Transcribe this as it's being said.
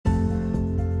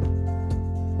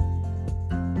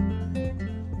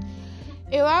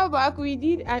A while back, we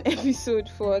did an episode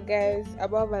for guys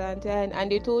about Valentine,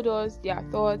 and they told us their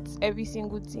thoughts, every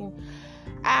single thing.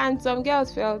 And some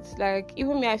girls felt like,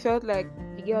 even me, I felt like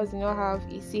the girls did not have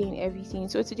a say in everything.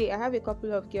 So today, I have a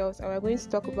couple of girls, and we're going to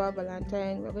talk about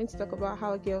Valentine. We're going to talk about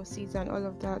how girls see it and all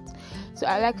of that. So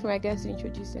I'd like for my guests to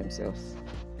introduce themselves.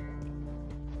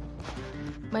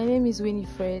 My name is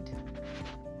Winifred.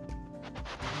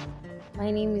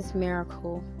 My name is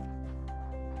Miracle.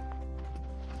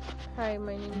 Hi,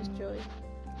 my name is Joy.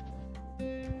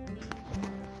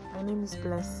 My name is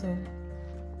Blessing.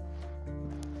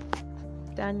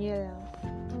 Daniela.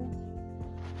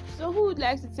 So who would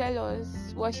like to tell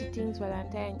us what she thinks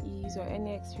Valentine is, or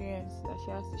any experience that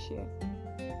she has to share?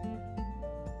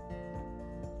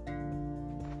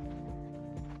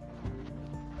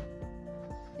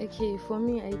 Okay, for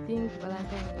me, I think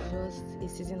Valentine is just a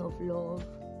season of love.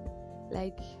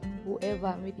 Like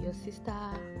whoever, maybe your sister,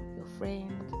 your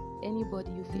friend, anybody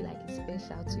you feel like is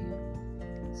special to you.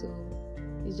 So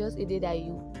it's just a day that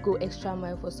you go extra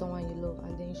mile for someone you love,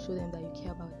 and then you show them that you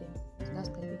care about them. So that's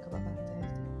what I think about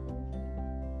Valentine's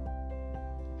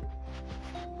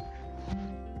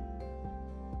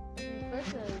Day.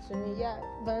 Personally, to me,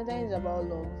 Valentine is about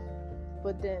love,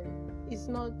 but then it's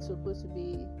not supposed to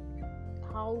be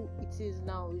how it is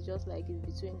now. It's just like it's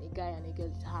between a guy and a girl.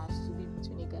 It has to be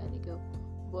between a guy and a girl,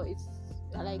 but it's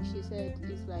like she said,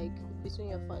 it's like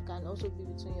between can also be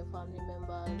between your family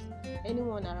members,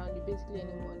 anyone around you, basically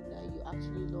anyone that you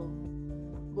actually love.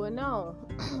 But now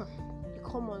you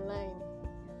come online,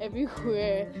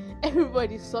 everywhere,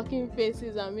 everybody's sucking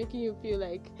faces and making you feel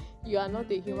like you are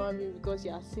not a human being because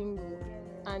you are single,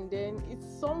 and then it's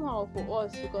somehow for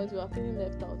us because we are feeling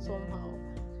left out somehow.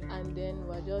 And then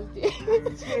we're just there.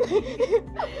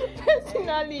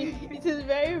 Personally, it is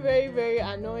very, very, very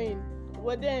annoying.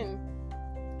 But then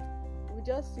we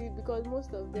just see, because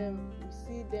most of them, we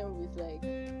see them with like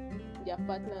their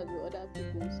partners with other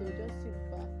people. So just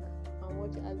sit back and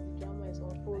watch as the drama is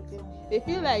unfolding. They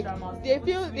feel like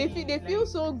they feel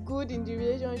so good in the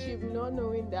relationship, not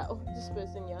knowing that this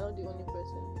person, you're not the only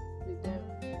person with them.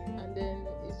 And then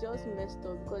it's just messed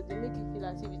up because they make you feel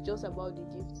as if it's just about the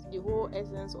gift. The whole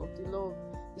essence of the love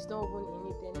is not even in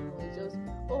it anymore. It's just,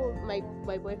 my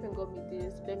boyfriend got me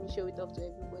this, let me show it off to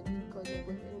everybody because my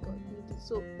boyfriend got me this.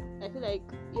 So I feel like,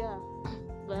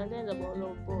 Valentine is about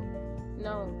love, but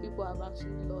now people have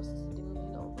actually lost the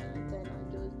meaning of Valentine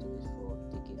and just do it for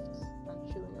the gifts and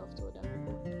showing off to other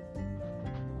people.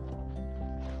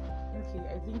 Okay,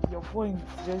 I think your point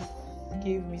just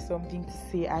gave me something to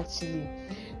say actually.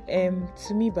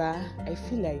 To me, I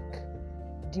feel like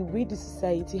the way the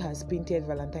society has painted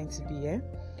Valentine to be,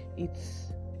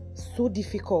 it's so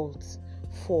difficult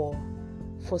for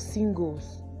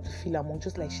singles to feel among,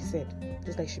 just like she said,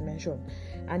 just like she mentioned.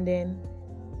 And then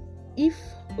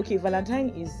Valentine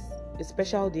is a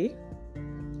special day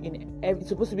it's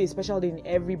supposed to be a special day in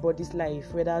everybody's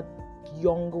life, whether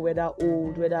young, whether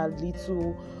old, whether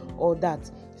little, or that.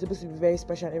 It's supposed to be very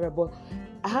special and but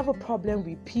I have a problem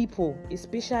with people,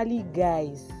 especially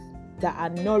guys, that are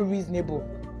not reasonable.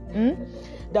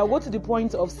 That go to the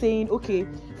point of saying, okay,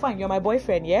 fine, you're my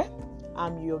boyfriend,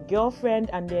 I'm your girlfriend,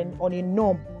 and then on a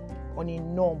norm,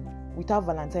 without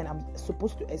Valentine, I'm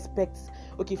supposed to expect,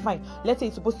 okay, fine, let's say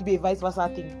it's supposed to be a vice versa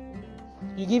thing.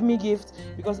 You give me gifts,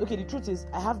 because the truth is,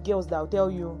 I have girls that will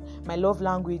tell you my love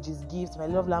language is gifts, my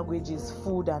love language is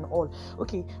food and all.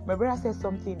 Okay, my brother said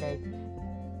something like,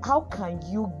 how can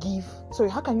you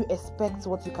expect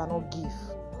what you cannot give?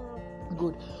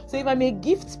 Good. So if I'm a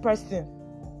gift person,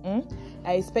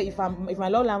 I expect if my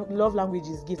love language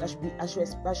is gifts, I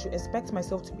should expect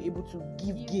myself to be able to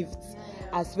give gifts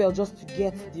as well, just to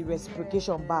get the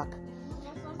reciprocation back.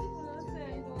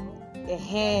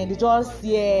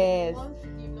 Yes.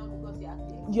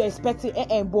 You're expecting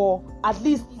but at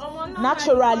least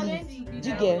naturally, do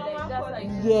you get?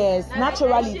 Yes,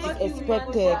 naturally it is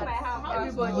expected.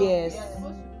 Yes.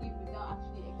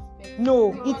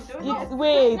 No, it's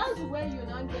wait. That's where you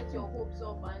now get your hopes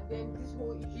up, and then this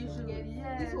whole issue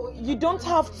you don't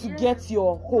have to get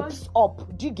your hopes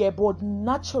up, do you get? But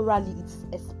naturally it's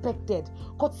expected.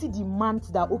 Courtesy demands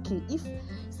that,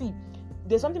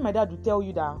 there's something my dad will tell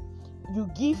you, that you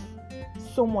give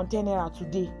someone 10 naira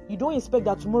today, you don't expect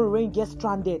that tomorrow when you get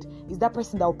stranded, is that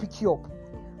person that will pick you up.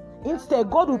 Instead,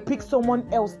 God will pick someone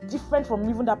else different from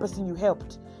even that person you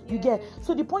helped. You get?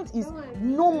 So the point is,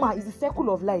 normal is the circle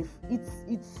of life.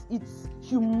 It's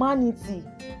humanity.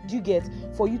 Do you get?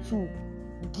 For you to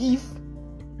give,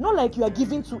 not like you are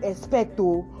giving to expect,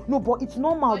 no, but it's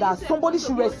normal that somebody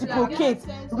should reciprocate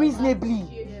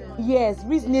reasonably. Yes,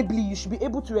 reasonably you should be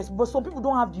able to reciprocate. But some people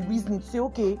don't have the reasoning to say,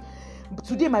 okay,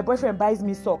 Today my boyfriend buys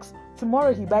me socks,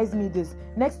 tomorrow he buys me this,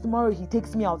 next tomorrow he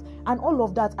takes me out, and all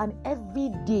of that. And every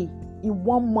day in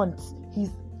 1 month,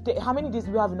 how many days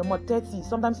do we have in a month? 30,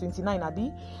 sometimes 29,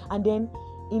 Abi. And then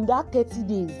in that 30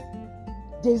 days,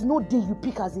 there's no day you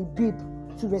pick as a babe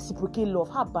to reciprocate love.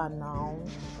 Haba now.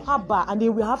 Haba. And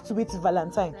then we have to wait till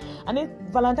Valentine. And then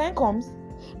Valentine comes,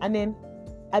 and then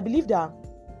I believe that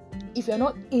if you're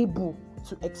not able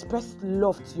to express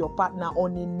love to your partner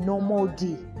on a normal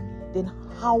day, then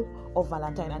how of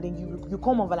Valentine? And then you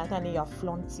come on Valentine and you're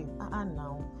flaunting.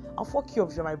 Now. I'll fuck you up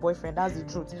if you're my boyfriend. That's the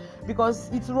truth. Because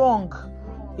it's wrong.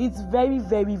 It's very,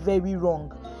 very, very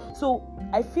wrong. So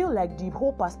I feel like the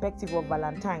whole perspective of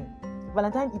Valentine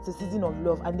is a season of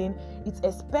love, and then it's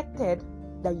expected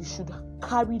that you should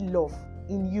carry love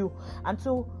in you. And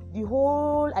so the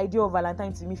whole idea of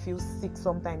Valentine to me feels sick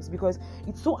sometimes, because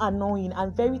it's so annoying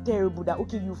and very terrible that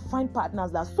okay, you find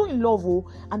partners that are so in love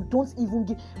and don't even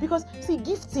give. Because see,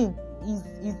 gifting is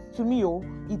to me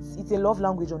it's a love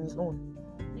language on its own.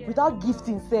 Without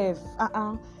gifting self,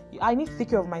 I need to take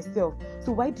care of myself.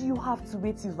 So why do you have to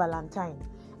wait till Valentine?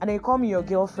 And then you call me your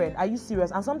girlfriend. Are you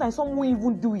serious? And sometimes some won't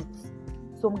even do it.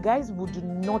 Some guys would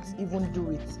not even do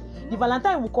it. The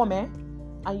Valentine will come, and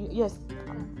yes.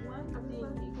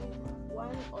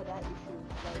 One other issue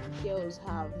like girls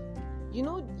have,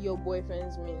 your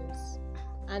boyfriend's means,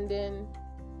 and then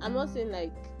I'm not saying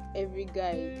like every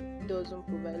guy doesn't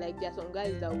provide. Like there are some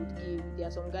guys that would give. There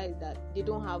are some guys that they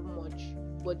don't have much,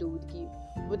 but they would give.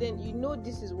 But then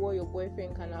this is what your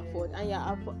boyfriend can afford, and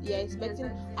you're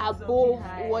expecting above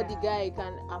what the guy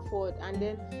can afford, and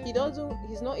then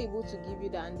he's not able to give you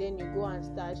that, and then you go and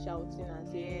start shouting and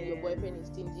saying your boyfriend is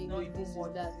stingy, this is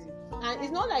that. And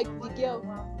it's not like the girl.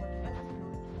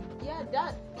 Yeah,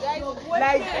 that guys.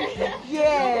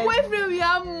 Your boyfriend will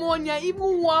have money,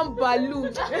 even one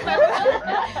balloon.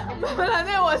 But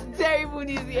that was terrible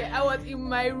this year. I was in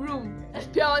my room.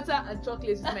 Pure water and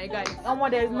chocolates is my guy.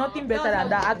 There is nothing better than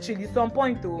that actually. Some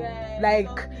point though,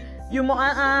 like you more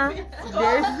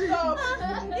there's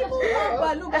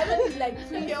balloon is like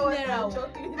 3 naira.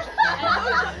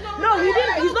 No, he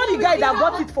didn't. He's not the guy that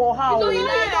bought it for her. You don't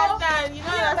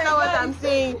understand what I'm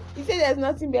saying. He said there's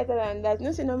nothing better than that.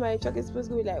 No, say no, my chocolate supposed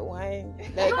to be like wine.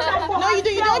 Like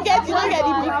you don't get the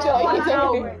picture.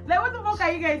 Like what the fuck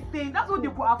are you guys saying? That's what they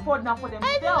could afford now for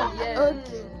themselves.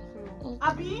 Okay.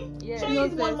 Abi, so you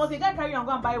must a guy carry and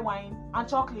go and buy wine and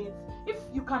chocolate. If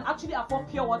you can actually afford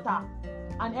pure water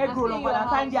and egg roll on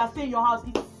Valentine, they are staying in your house.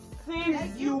 It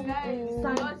saves you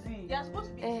sanity. They are supposed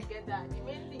to be together. The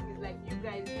main thing is like you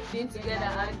guys being together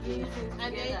and doing things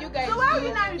together. Then you guys. So why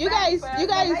you guys do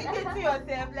things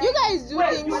together?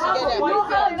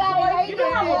 You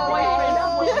don't have a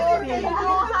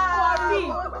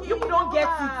boyfriend. You don't get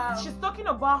it. She's talking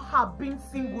about her being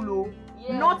single.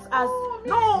 Yes. Not as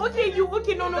no. We're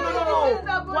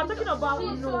talking about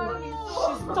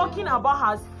She's talking about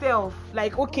herself.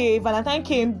 Like okay, Valentine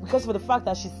came because for the fact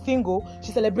that she's single,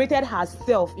 she celebrated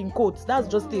herself in quotes. That's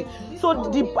just it.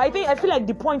 So I feel like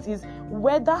the point is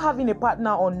whether having a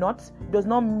partner or not does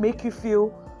not make you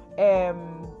feel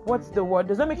what's the word?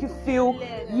 Does not make you feel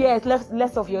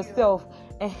less of yourself.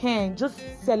 Just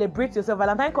celebrate yourself.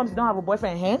 Valentine comes, you don't have a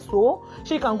boyfriend, so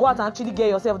you can go out and actually get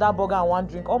yourself that burger and one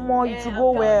drink. More it will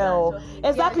go well.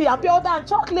 Exactly, and pure and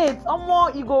chocolate.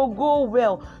 More it go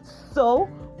well. So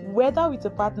whether with a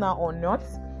partner or not,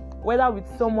 whether with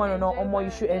someone or not,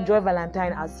 you should enjoy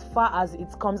Valentine as far as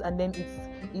it comes, and then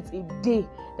it's a day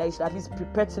that you should at least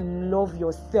prepare to love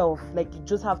yourself. Like you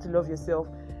just have to love yourself.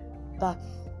 That's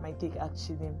my take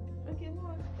actually.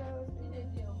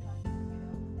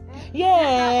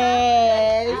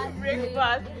 Yes.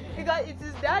 Breakfast, because it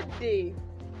is that day.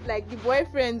 Like the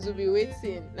boyfriends will be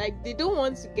waiting. Like they don't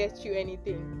want to get you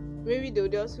anything. Maybe they'll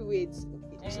just wait.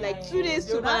 It's like 2 days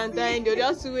to Valentine. They'll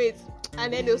just wait,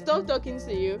 and then they'll stop talking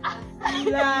to you. And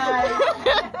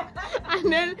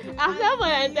then after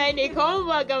Valentine, they come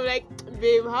back. I'm like,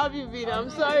 babe, how have you been? I'm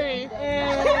sorry.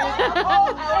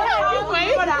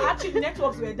 Actually,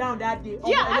 networks were down that day.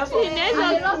 Actually,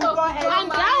 networks.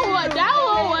 And that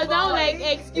one was down like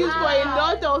excuse for a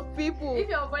lot of people. If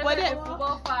your boyfriend is a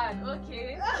football fan,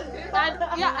 okay. And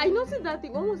I noticed that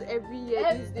thing almost every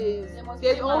year these days.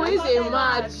 There's always a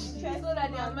match. So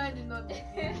that their mind is not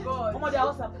God. They're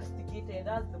all sophisticated.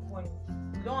 That's the point.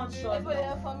 Don't show them.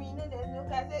 For me, there's no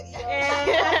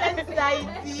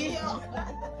anxiety.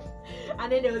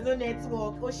 And then there was no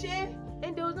network.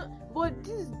 And there was no. But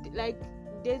this like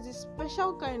there's a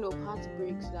special kind of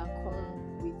heartbreaks that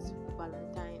come with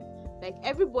Valentine. Like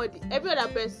every other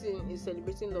person is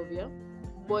celebrating love, yeah.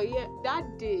 But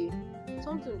that day,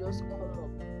 something just come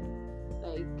up.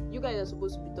 Like, you guys are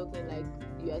supposed to be talking like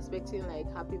you're expecting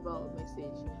like happy vow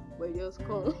message, but you just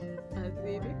come and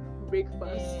say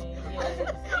breakfast.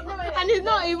 And it's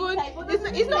not even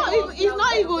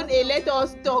a let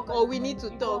us talk or we need to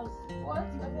talk.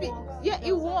 Yeah,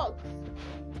 it works.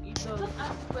 Just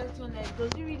ask the question like,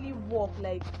 does it really work?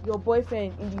 Like your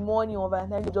boyfriend in the morning or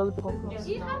Valentine you just become close?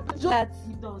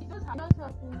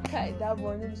 That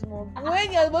one is small.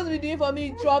 When you're supposed to be doing for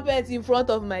me trumpets in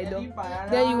front of my door,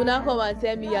 then you will now come and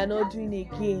tell me you're not doing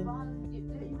again.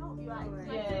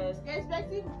 Yes. You're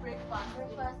expecting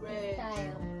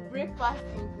breakfast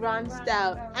in grand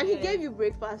style, and he gave you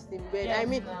breakfast in bed. I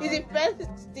mean, it's the first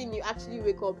thing you actually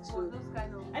wake up to.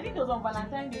 I think it was on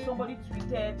Valentine's Day somebody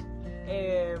tweeted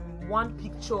one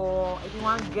picture, I think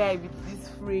one guy with this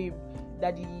frame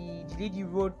that the lady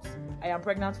wrote, "I am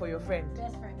pregnant for your friend."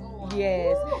 Best friend.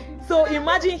 Yes. So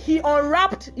imagine he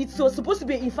unwrapped. It was supposed to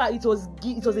be. In fact, it was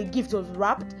a gift. It was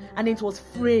wrapped and it was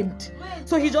framed.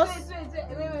 So he just. Wait.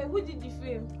 Who did the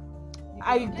frame?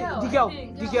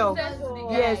 The girl.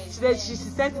 Yes, she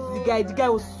sent it to the guy. The guy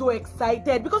was so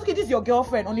excited because okay, this is your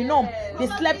girlfriend on the norm. They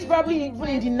slept probably even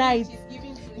in the night.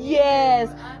 Yes,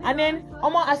 and then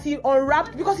as he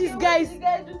unwrapped because his guys,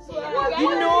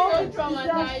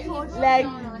 like,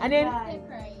 and then.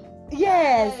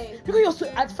 Yes, because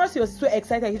at first he was so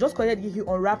excited. He just called it. He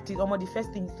unwrapped it. The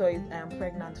first thing he saw is, "I am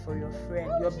pregnant for your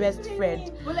friend, your best friend."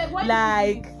 But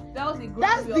like that was a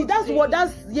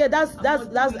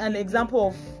that's an example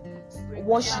of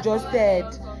what she just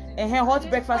said. And her hot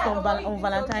breakfast on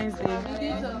Valentine's Day.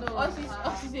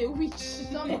 She's a witch.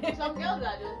 Some girls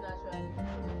are just naturally.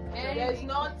 There's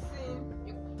nothing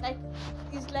like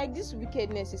it's like this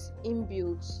wickedness is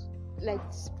inbuilt. Like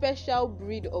special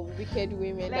breed of wicked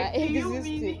women that exist.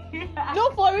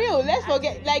 No, for real. Let's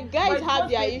forget. Like guys have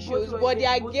their issues, but they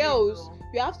are girls.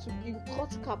 You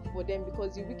cut cap for them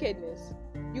because the wickedness.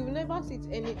 You will never see it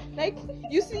any. Like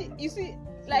you see.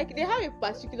 Like they have a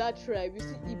particular tribe. You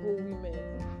see Igbo women.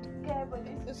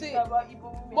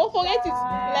 But forget it.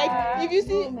 Like if you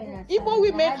see Igbo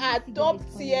women are top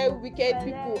tier wicked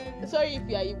people. Sorry if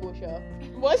you are Igbo, sure.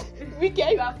 But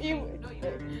wicked.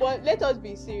 But let us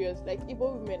be serious. Like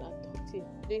Igbo women are top tier.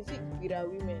 They see Gira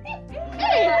women.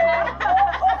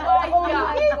 Oh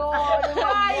my God!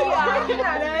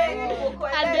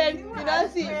 And then you know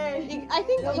see. I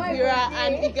think Igira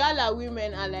and Igala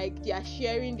women are like they are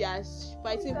sharing. They are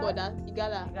fighting for that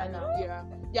Igala and Igira.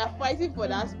 They are fighting for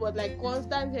that spot, like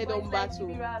constant head-on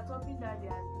battle.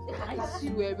 I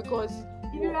swear, because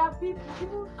if are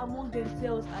people among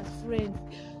themselves as friends,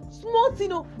 small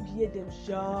thing, you hear them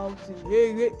shouting,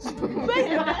 hey.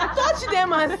 Touch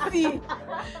them and see.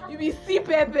 You will see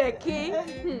Pepe, okay?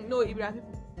 No, if you are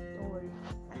people, don't worry.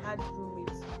 I had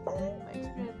roommates. My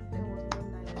experience with them was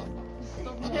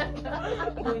not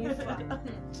nice.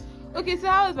 Okay, so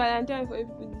how was Valentine for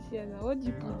people this year now? What did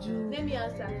you do? Let me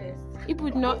answer first. I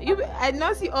did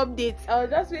not see updates. I was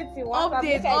just waiting.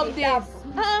 Updates.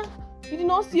 You did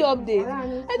not see updates.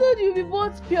 I told you we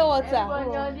bought pure water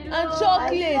and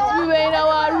chocolate. We were in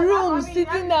our room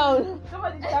sitting down.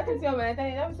 Somebody started to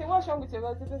Valentine. Let me say, what's wrong with your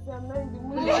girl? I'm not in the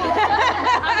mood.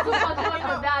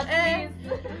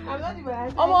 I'm not in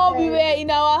Valentine. We were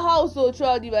in our house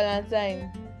throughout the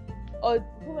Valentine. Or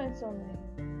who went somewhere?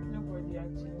 Nobody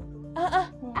actually.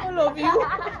 All of you.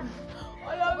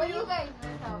 But you guys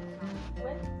went out.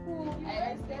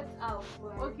 I stepped out.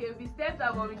 Okay, we stepped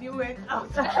out, but we didn't went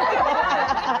out.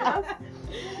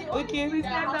 Okay, we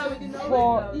stepped out, we didn't went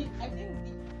for out. I think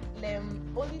the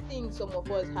only thing some of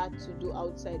us had to do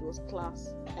outside was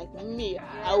class. Like me,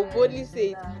 I will boldly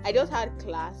say it. I just had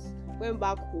class, went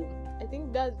back home. I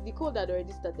think that the cold had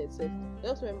already started. So I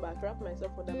just went back, wrapped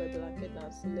myself under my blanket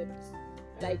and slept.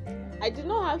 Like I did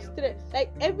not have stress.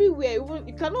 Like everywhere, even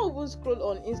you cannot even scroll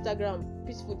on Instagram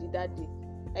peacefully that day.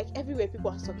 Like everywhere, people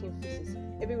are sucking faces.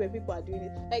 Everywhere, people are doing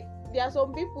it. Like there are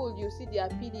some people you see their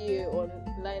PDA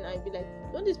online and be like,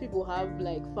 don't these people have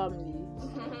like family?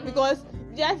 Because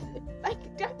just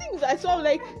like there are things I saw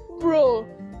like, bro,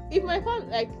 if my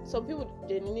family, like some people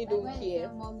genuinely don't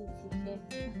care.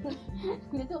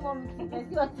 They don't want me to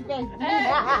see what you guys do.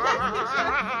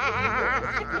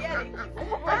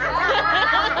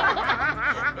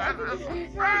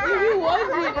 You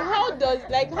wondering how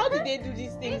did they do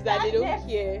these things that they don't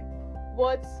care?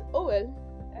 But oh well,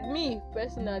 me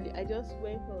personally, I just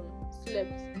went home,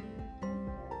 slept,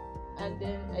 and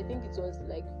then I think it was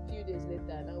like a few days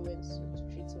later, and I went to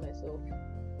treat myself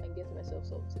and get myself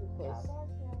something because.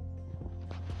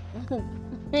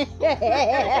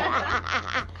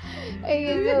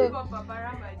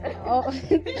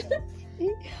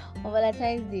 On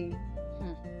Valentine's Day,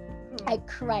 I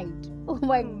cried. Oh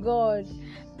my god.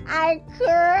 I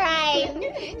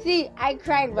cried. See, I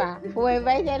cried, but we were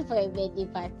invited for a birthday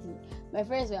party. My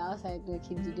friends were outside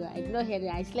knocking the door. I did not hear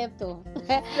them. I slept off.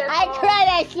 I cried.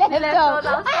 I slept off.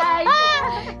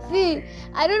 See,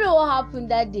 I don't know what happened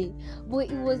that day,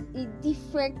 but it was a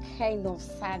different kind of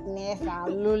sadness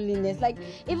and loneliness. Like,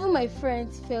 even my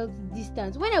friends felt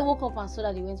distant. When I woke up and saw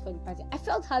that they went for the party, I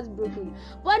felt heartbroken.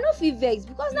 But I don't feel vexed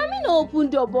because now me no open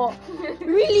door. But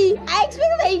really, I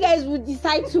expected that you guys would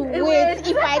decide to wait.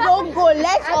 If I don't go,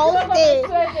 let's all stay.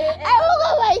 I woke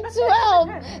up like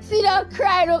 12. See, I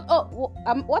cried.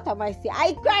 What am I saying?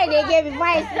 I cried again before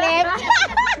I slept.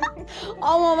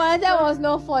 Oh, my that was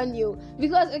not fun,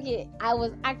 because I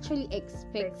was actually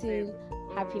expecting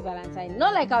Happy Valentine.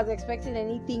 Not like I was expecting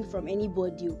anything from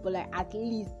anybody, but like at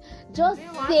least just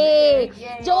say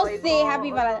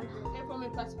Happy Valentine. From a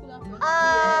particular person.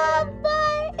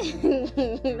 Bye.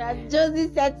 That's just the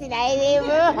setting I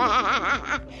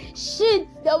never. Shit,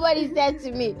 nobody said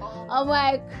to me.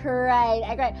 I cried.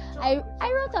 I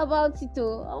wrote about it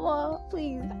too.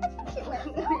 Please.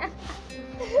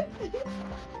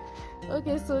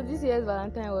 Okay, so this year's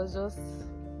Valentine was just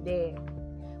there,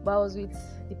 but I was with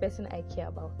the person I care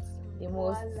about the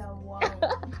most.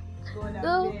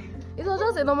 So it was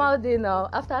just a normal day now.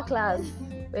 After class,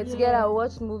 we're together, we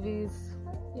watched movies,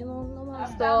 normal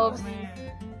stuff.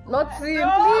 Nothing,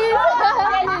 please.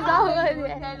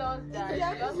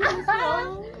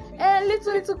 And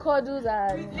little cuddles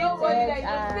and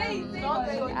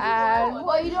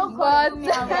but you don't call me.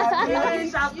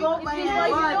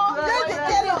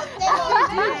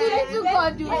 Little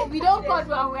cuddles. We don't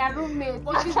cuddle and we are roommates.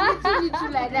 If it's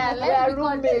little like that, we are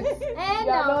roommates.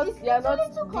 You are not the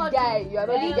guy. You are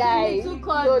not the guy.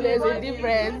 So there's a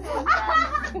difference.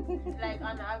 Like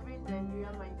an average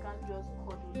Nigerian man, you can't just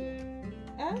cuddle.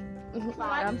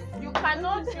 You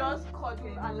cannot just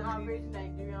cuddle an average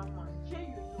Nigerian man.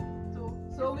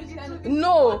 So which kind of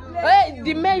no,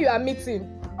 the men you are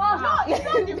meeting. No, it's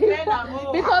not the men I'm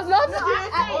meeting. Because not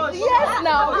yes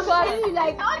now, because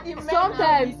like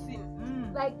sometimes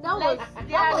like that was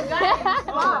guys.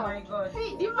 Oh my god.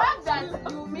 See, the fact that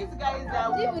you meet guys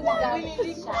that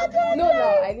willingly no,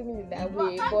 I didn't mean it that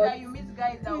way, but that you meet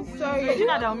guys that willingly you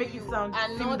know that will make it sound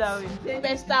and seem not that way.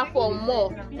 pester for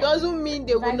more doesn't mean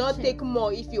they will not take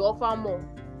more if you offer more.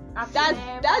 That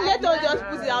let us just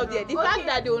put it out there. The fact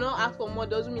that they will not ask for more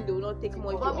doesn't mean they will not take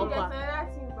more if you offer.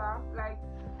 Like,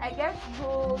 I guess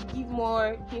go give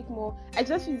more, take more. I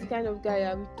just feel the kind of guy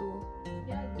I'm too.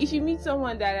 If you meet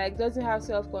someone that doesn't have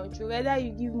self-control, whether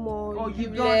you give more, or you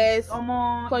give less, you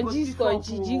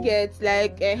get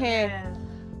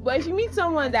But if you meet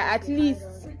someone that at least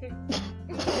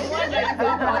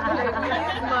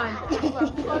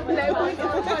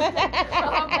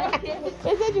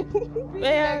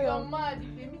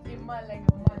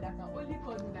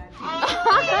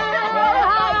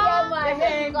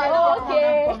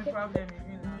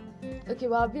Okay,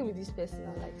 well, I've been with this person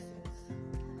since.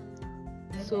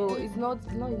 So it's not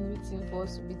a new thing for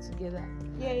us to be together.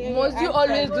 Must you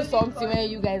always do something when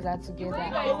you guys are together?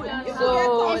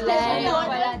 So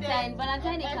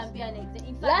Valentine can be an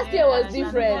example. Last year was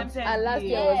different, and last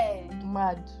year was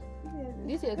mad.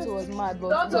 This year too was mad,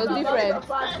 but it was different.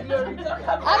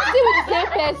 I'm still with the same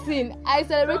person. I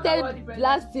celebrated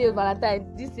last year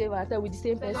Valentine, this year Valentine with the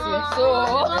same person. So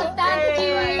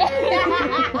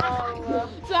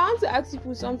So I want to ask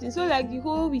people something. So the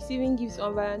whole receiving gifts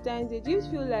on Valentine's Day, do you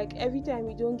feel like every time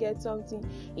you don't get something,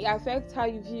 it affects how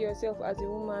you view yourself as a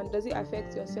woman? Does it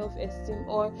affect your self-esteem,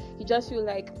 or you just feel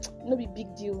like no be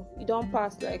big deal, you don't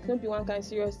pass, no be one kind of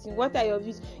serious thing? What are your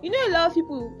views? A lot of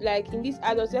people in this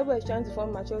adults, everybody's trying to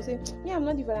form mature, say I'm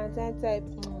not the Valentine type.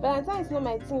 Valentine is not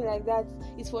my thing like that.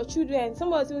 It's for children.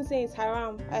 Somebody was even saying it's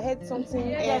haram. I heard something. Do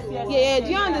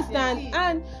you understand?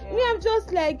 And me, I'm just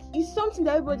it's something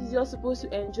that everybody's just supposed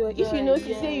to enjoy. If you know,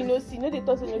 say you know, they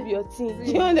thought it would be your thing.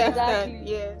 Do you understand?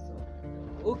 Exactly. Yes.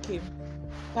 Okay.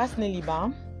 Personally,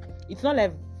 it's not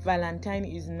like Valentine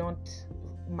is not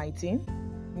my thing.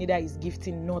 Neither is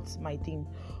gifting not my thing.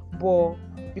 But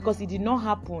because it did not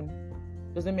happen,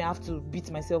 doesn't mean I have to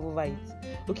beat myself over it.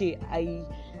 Okay, I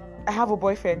have a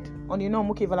boyfriend.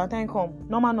 Okay, Valentine come.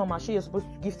 Normal, sure you're supposed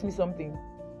to gift me something.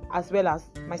 As well as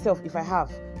myself, if I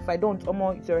have. If I don't,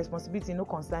 it's your responsibility, no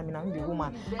concern me. I'm the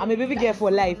woman. I'm a baby girl for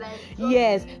life.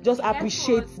 Yes, just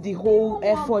appreciate the whole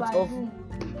effort of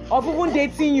even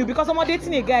dating you, because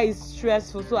dating a guy is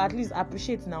stressful. So at least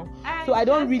appreciate now. So I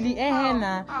don't really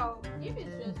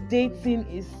dating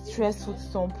is stressful to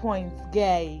some point,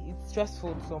 guy. It's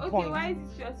stressful to some point. Okay, why is it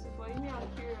stressful for you? I'm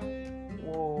curious.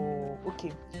 Whoa,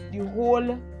 okay. The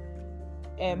whole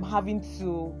having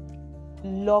to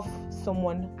love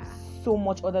someone so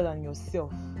much other than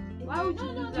yourself. Why would you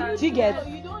do that? Do you get?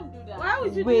 You don't do that. Why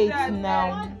would you Wait do that?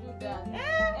 now. You don't do that.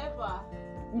 Ever.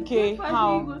 Okay,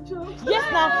 how?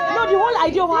 Yes, now. No, the whole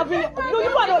idea of having. No,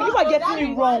 you are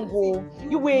getting it wrong, oh.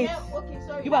 You wait. Okay,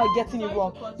 sorry. You are getting it Sorry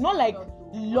wrong. to cut Not you like short,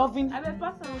 though. loving. I'm a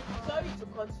person. Sorry to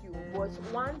cut you, but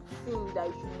one thing that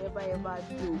you should never ever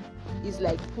do is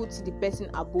like put the person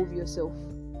above yourself.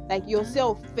 Like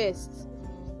yourself first.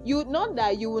 You not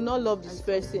that you will not love this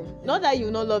person,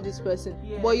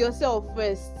 Yeah. but yourself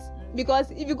first.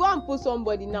 Because if you go and put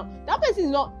somebody now, that person is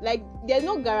not like there's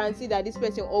no guarantee that this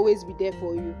person will always be there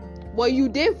for you. But you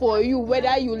there for you,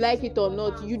 whether you like it or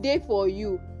not, you there for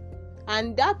you.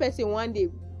 And that person one day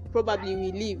probably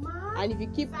will leave. And if you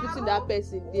keep putting that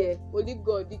person there, only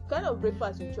God, the kind of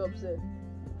breakfast you chop, sir.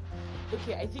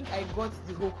 Okay, I think I got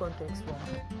the whole context wrong.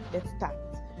 Let's start.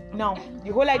 Now,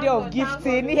 the whole idea of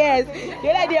gifting, yes, the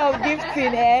whole idea of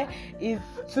gifting is,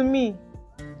 to me,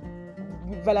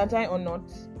 Valentine or not,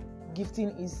 gifting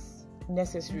is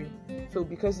necessary. So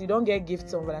because you don't get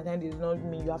gifts on Valentine, does not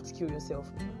mean you have to kill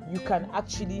yourself. You can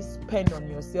actually spend on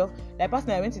yourself. Like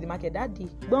personally, I went to the market that day.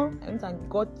 Boom, I went and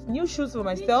got new shoes for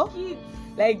myself.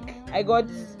 Like I got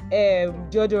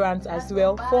deodorant as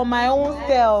well for my own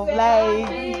self.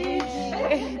 Like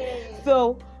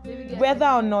so whether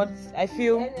or not I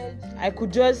feel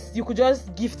you could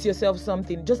just gift yourself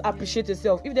something. Just appreciate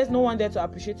yourself. If there's no one there to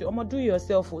appreciate you, do it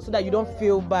yourself so that you don't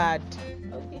feel bad.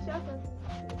 Okay,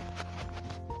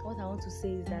 What I want to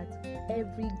say is that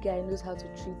every guy knows how to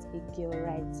treat a girl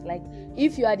right. Like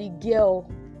if you are the girl,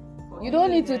 you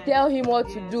don't need to tell him what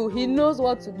to do. He knows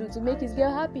what to do to make his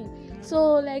girl happy.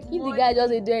 So like if the guy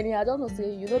just ain't doing anything, I don't know,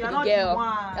 say you know the girl,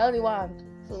 you're the one.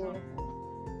 So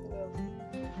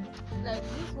like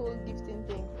this whole gifting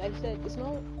thing, like I said, it's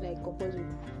not like compulsory.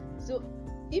 So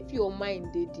if your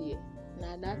mind did there,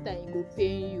 now that time it go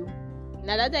paying you.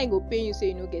 Now that time it go paying you, so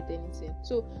you don't get anything.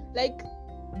 So like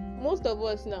most of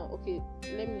us now, okay,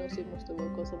 let me not say most of us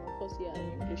because some of us here are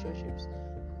in relationships.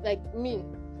 Like me,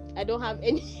 I don't have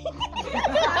any.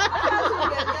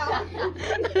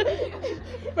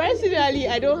 Personally,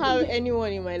 I don't have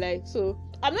anyone in my life, so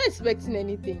I'm not expecting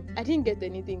anything. I didn't get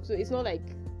anything, so it's not like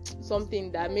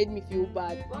something that made me feel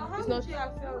bad. Well, how It's would not. you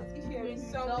have felt if you're with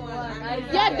someone?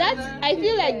 Yeah, I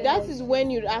feel like that is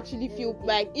when you actually feel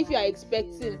like if you are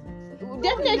expecting.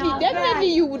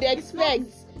 Definitely, you would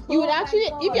expect. You would actually,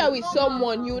 if you are with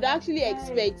someone, you would actually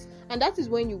expect, and that is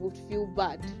when you would feel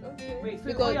bad. Okay. Wait, so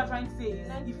Because- what you're trying to say is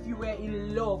if you were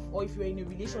in love or if you were in a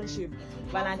relationship,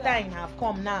 Valentine have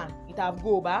come now, it have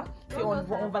go back. Say on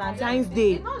Valentine's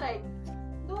Day. It's not like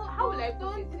how will I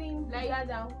don't dream like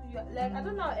together. Like I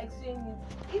don't know how to explain it.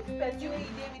 If person you dey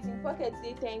with in pocket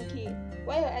say 10K,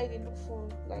 why your eye dey look phone?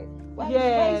 Like why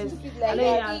Yes. you stupid like And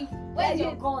that? then, where's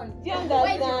your gun? Do you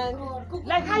understand?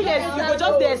 like how yes, you go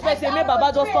just dey expect say make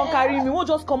Baba just come carry me, won't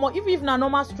just come out. If na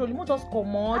normal stroll, you won't just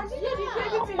come out. Do you know the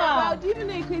crazy thing Mama. about? Do you even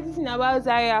know the crazy thing about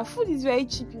Zaria? Food is very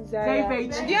cheap in Zaria. Very, very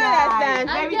cheap. Do you understand?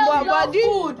 And Very girls But love do you,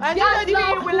 food. and you know the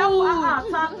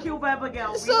Thank you, baby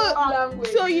girl.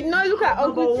 so you not look at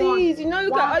Number Uncle one. T's, you not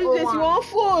look at all these things, you want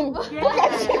phone. He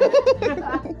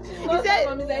said,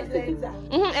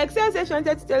 Excel said she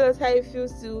wanted to tell us how it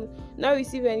feels to not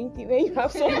receive anything when you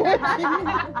have someone.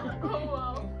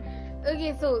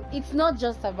 Okay, so it's not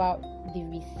just about the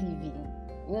receiving.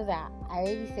 You know that I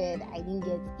already said I didn't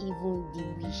get even the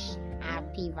wish.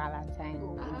 Happy Valentine.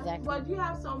 Exactly. But you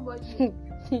have somebody.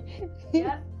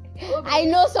 I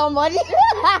know somebody.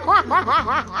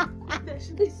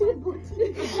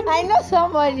 I know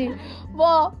somebody.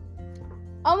 But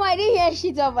I didn't hear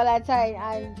shit of Valentine,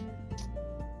 and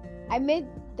I made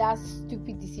that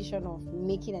stupid decision of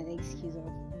making an excuse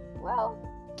of, well,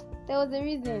 there was a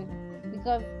reason.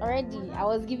 Because already I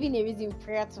was given a reason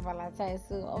prior to Valentine.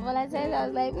 So on Valentine I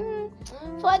was like,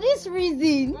 for this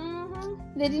reason,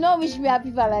 they did not wish me happy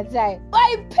Valentine.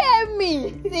 Why pay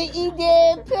me? Say it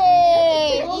dey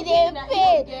pay.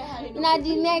 Now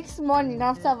the next morning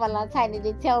after Valentine,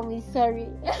 they tell me sorry.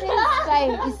 It's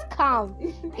fine. It's calm.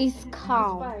 It's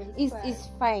calm. It's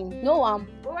fine. No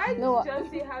But why did No. you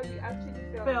just say how you actually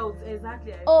felt? Felt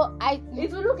exactly. Oh,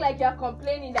 It will look like you're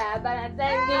complaining that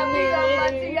Valentine's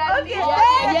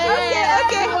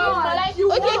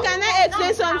Okay, can I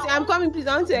explain something? I'm coming, please.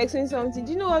 I want to explain something.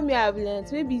 Do you know what me I've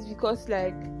learned? Maybe it's because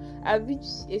like I've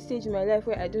reached a stage in my life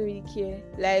where I don't really care.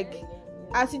 Like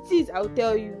as it is, I'll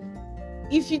tell you.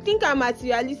 If you think I'm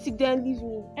materialistic, then leave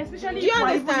me. Especially Do you if you are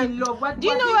understand? even in love. Do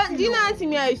you know what? Do you know how to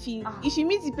me I feel? If you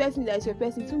meet the person that's your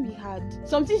person, it won't be hard.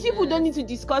 Some things people don't need to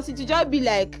discuss it. To just be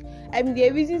like,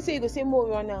 the reason say you go say more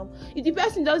run now. If the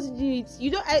person doesn't do it,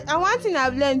 you don't. And one thing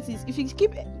I've learned is if you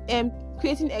keep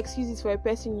creating excuses for a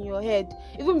person in your head.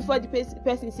 Even before the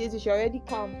person says it, you're already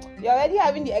calm. You're already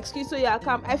having the excuse, so you're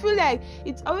calm. I feel like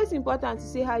it's always important to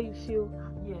say how you feel.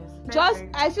 Yes.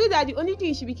 I feel that the only thing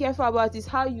you should be careful about is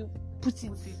how you put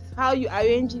it, how you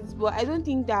arrange it. But I don't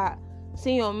think that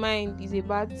saying your mind is a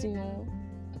bad thing. No.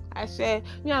 I swear,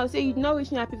 I'll say you did not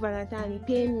wish me happy Valentine. You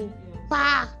pay me.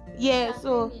 Bah! Yeah.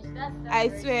 So That's I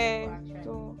very swear. true, actually.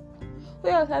 So who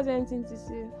else has anything to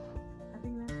say? I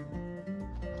think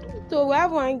that's So we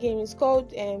have one game. It's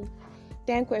called 10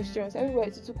 questions.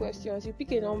 Everybody to 2 questions. You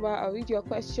pick a number. I'll read your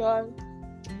question.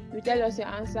 You tell us your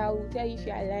answer. We'll tell you if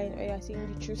you are lying or you are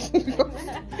saying the truth.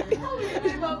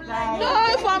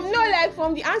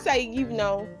 From the answer you give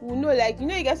now, we'll know. Like, you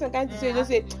get some kind of say, just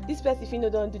say this person if you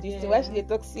don't do this thing. Why should they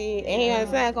talk? Say, you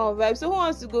understand that kind of vibe. So who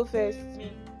wants to go first?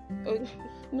 me. Oh,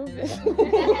 no first.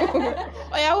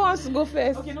 Oh yeah, who wants to go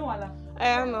first? Okay, no wala.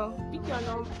 I don't know. Pick your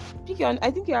number.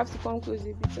 I think you have to come close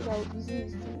a bit so that we'll be using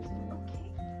these things.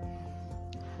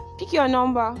 Pick your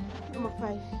number. Number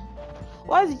 5.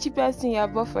 What's the cheapest thing you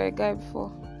have bought for a guy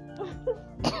before?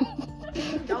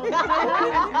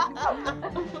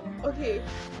 Okay,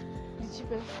 the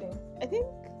cheapest thing. I think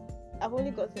I've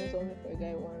only gotten something for a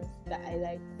guy once that I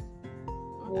liked.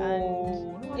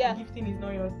 Oh, no, yeah. Gifting is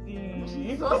not your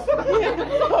thing.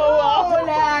 Oh wow!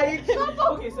 Like,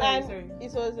 okay, And sorry.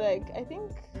 it was like, I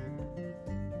think,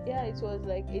 yeah, it was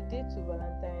like a date to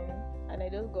Valentine, and I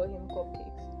just got him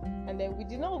cupcakes. And then we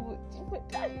did not.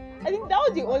 I think that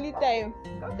was the only time.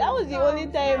 That was the only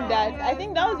time that I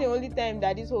think that was the only time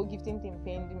that this whole gifting thing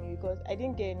pained me because I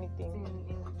didn't get anything.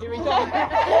 In return.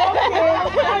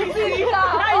 Now you see.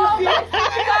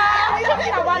 It's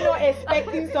something about not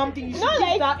expecting something. You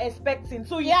should start expecting.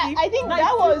 So Yeah, see, I think now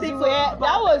that you was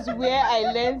see where I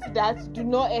learned that do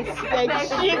not expect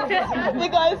shit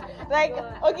because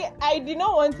okay, I did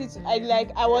not want it. I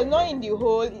was not in the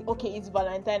whole okay, it's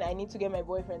Valentine, I need to get my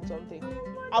boyfriend something.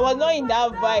 I was not in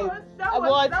that vibe.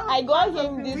 But I got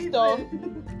him this stuff.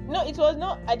 No, it was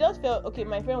not. I just felt okay.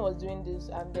 My friend was doing this,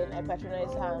 and then I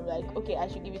patronized her. I'm like, okay, I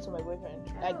should give it to my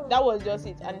boyfriend. Like that was just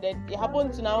it. And then it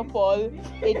happened to now fall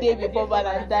a day before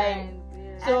Valentine.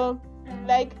 So,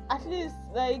 at least,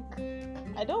 I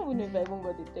don't even know if I even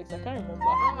got the text. I can't remember.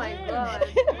 Oh my god.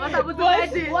 What happened to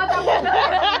But- wedding? What happened?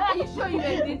 Are you sure you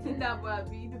were dating that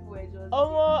baby? People were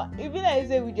just. It be like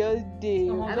say we just did.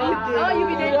 You be the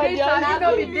date, I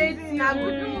know be dating.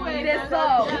 Mm. They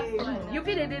saw. You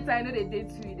be the date, I know they date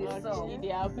too. They saw. Actually, they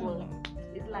happen.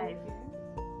 It's life.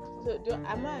 So,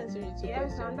 am I answering two Yes,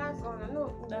 questions? and that's all.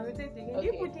 No, rotate again. Okay.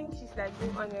 People think she's like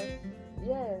being honest.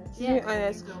 Yeah. She's being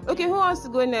honest. Okay, who wants to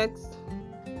go next?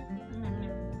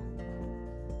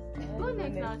 Go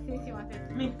next now, since you wanted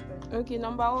to. Me. Okay,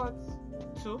 number what?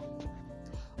 2.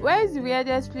 Where is the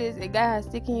weirdest place a guy has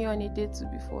taken you on a date to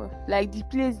before? Like the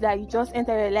place that you just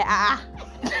enter, like I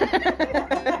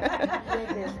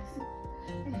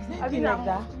mean like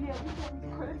that.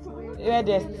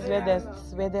 Weirdest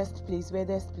place.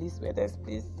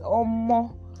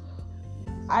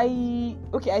 I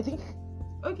think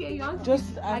Okay, you want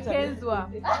just answer. Akenzwa.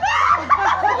 Boy,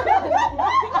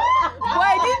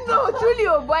 I didn't know, truly,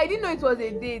 boy, I didn't know it was a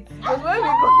date. Because when we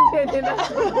got there, then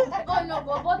Oh no,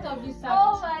 but both of you said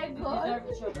oh my god,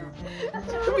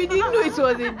 we didn't know it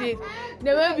was a date.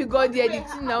 Then when we got there, the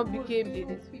thing now became a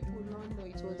date. People don't know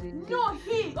it was a date. No,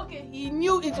 he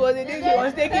knew it was a date. He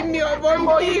was taking me on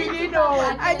board. He didn't know.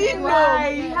 I didn't know.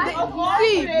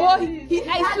 See, but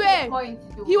I swear,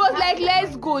 he was like,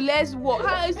 let's go, let's walk.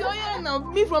 I said, oh yeah, now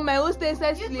me from my hostel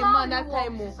said Suleiman that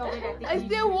time. I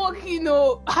still walking,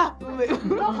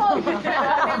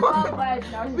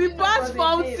 we passed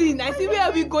fountain. I see where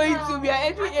are we going to? We are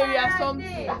entering area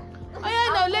something. Oh yeah,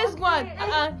 now let's go and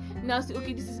now say,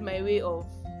 okay, this is my way of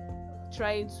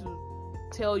trying to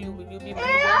tell you will you be my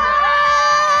girlfriend.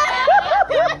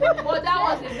 But that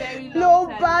was a very long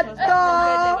time. It was 100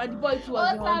 level, and the boy too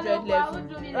was the 100 level. Okay.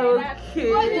 The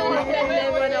boy was 100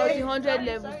 level and I was the 100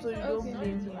 level, so you don't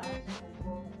blame me.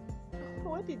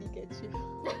 What did he get you?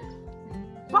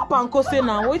 Papa and Kose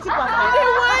now. Wait till Papa.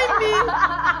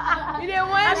 You didn't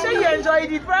want I'm me. sure you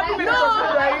enjoyed it. Probably because it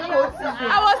was very cold season.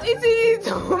 I was eating it.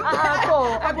 I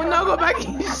could not go back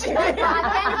in shit.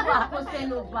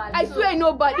 I swear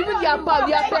no bad. Even their pap,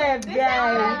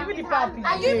 Yeah, even the pap is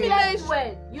and you great.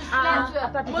 finish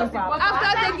After taking pap.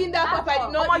 after taking that pap, I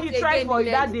did not Mama, eat you tried again for the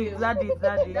that next day.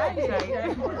 day. You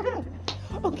tried.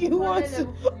 Okay, who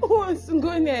wants to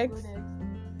go next?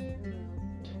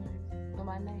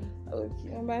 Number 9. Okay,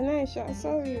 number 9, sure.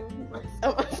 Sorry, but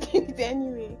I'm asking it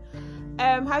anyway.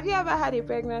 Have you ever had a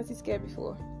pregnancy scare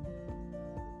before?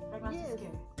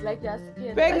 Like you're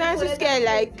scared. Pregnancy scare,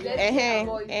 like,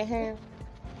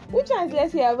 Which one?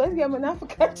 Let's hear. Let's get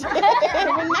Monafuka.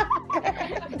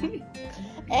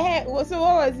 So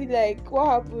what was it like? What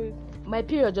happened? My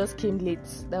period just came late.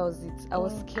 That was it. I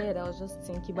was scared. I was just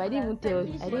thinking, but I didn't even tell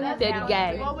the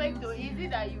guy. But wait, though, is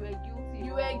it that you were guilty?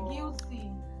 You were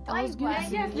guilty. I was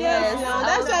guilty. Yes, now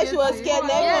that's why she was scared. I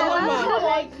Never would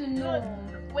like to know.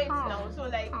 Wait now. So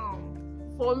like,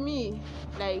 For me,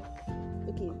 like,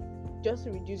 okay, just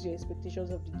to reduce your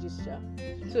expectations of the gesture.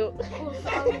 So,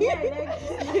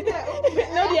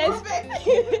 no, the expect.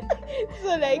 So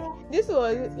like, this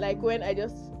was like when I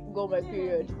just got my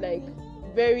period, like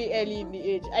very early in the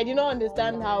age. I did not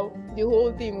understand how the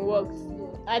whole thing works,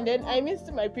 and then I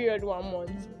missed my period 1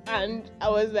 month, and I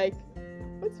was like,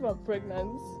 "What's my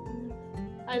pregnant?"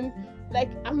 And like,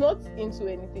 I'm not into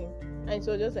anything, and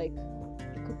so just like,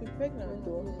 I could be pregnant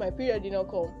though. My period did not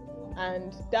come,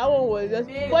 and that one was just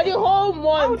for the whole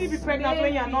month. How would you be pregnant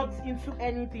when you're not into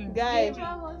anything? Guy.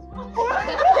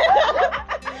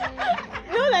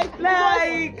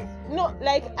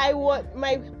 I was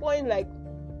my point, like,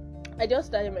 I just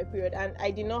started my period and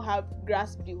I did not have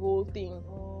grasp the whole thing,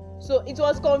 so it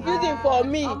was confusing for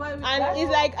me, and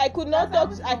it's like I could not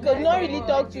really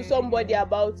talk to somebody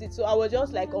about it, so I was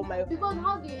just like, oh my. Because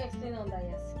how do you explain on that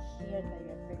you're scared that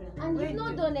you're pregnant and you've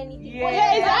not done anything?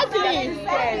 Yeah, exactly.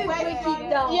 Break it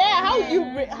down.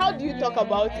 Yeah, how do you talk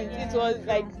about it? It was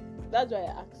like, that's why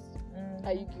I asked,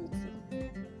 are you guilty?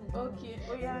 okay.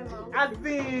 Oh yeah, now. As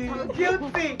in,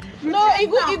 guilty. No,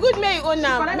 it good may you own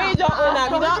them. May you don't own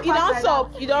them. You don't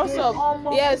stop. You don't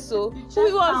stop. Yes, so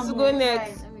who wants to go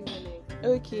next? Let me go next.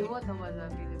 Okay. So what numbers are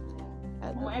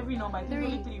available? Every number, I think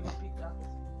only 3 we picked up.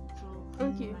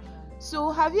 Okay.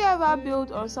 So have you ever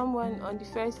built on someone on the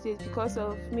first date because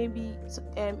of maybe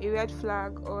a red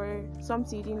flag or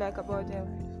something you didn't like about them?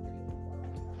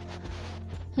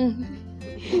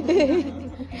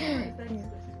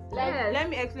 Let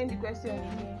me explain the question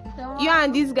again. You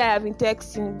and this guy have been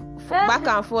texting back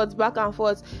and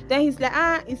forth. Then he's like,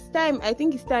 it's time. I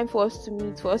think it's time for us to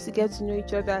meet, for us to get to know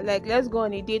each other. Like, let's go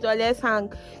on a date or let's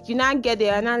hang. You now get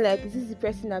there and I'm like, is this the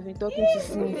person I've been talking to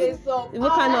since?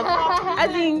 What kind of? I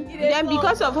think then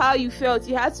because of how you felt,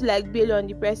 you had to like bail on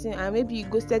the person and maybe you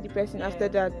ghosted the person after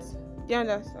that. Do you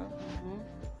understand?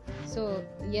 So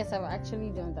yes, I've actually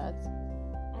done that.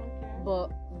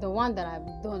 But the one that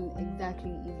I've done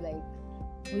exactly is like,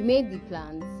 we made the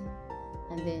plans,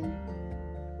 and then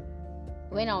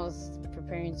when I was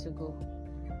preparing to go,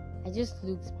 I just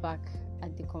looked back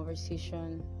at the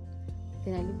conversation.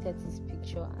 Then I looked at his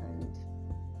picture, and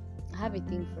I have a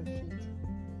thing for feet.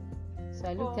 So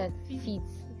I looked at feet.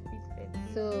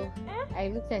 So I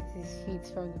looked at his feet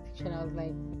from the picture, and I was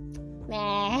like,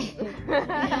 nah.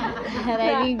 And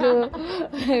I didn't go.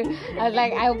 I was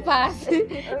like, I'll pass.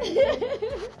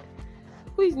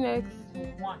 Who is next?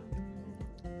 One.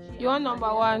 You're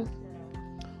number one.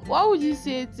 What would you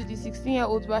say to the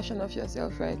 16-year-old version of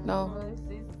yourself right now?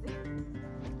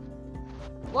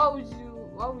 What would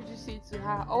you say to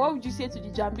her, or what would you say to the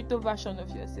Jambito version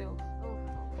of yourself?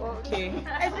 Okay.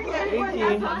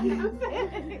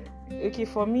 Okay,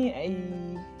 for me,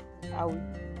 I would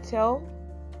tell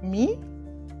me,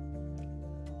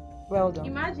 well done.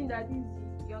 Imagine that this is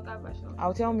the younger version.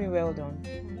 I'll tell me, well done.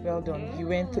 Well done. You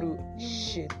went through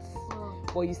shit,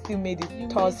 but you still made it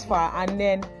thus far. And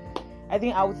then I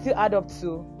think I would still add up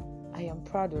to, I am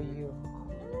proud of you.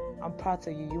 I'm proud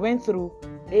of you. You went through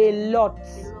a lot.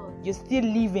 You're still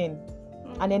living,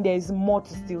 and then there is more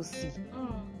to still see.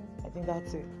 I think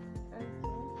that's it. Who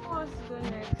wants to go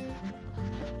next?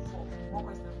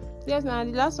 Yes, now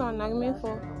the last one. I'm mean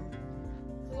for.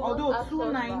 Although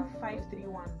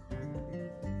 29531.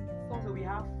 So we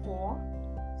have 4,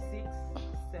 6,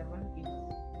 7,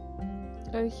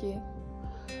 8. Okay.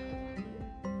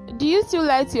 Do you still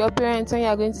lie to your parents when you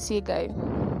are going to see a guy?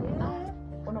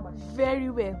 Very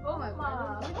well. Oh my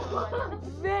god.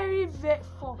 Very. But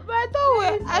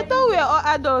I thought we were all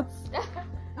adults.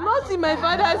 Not in my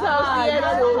father's house yet.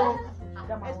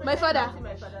 My father.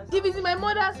 If it's in my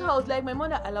mother's house, like my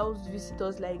mother allows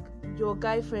visitors, like your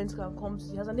guy friends can come to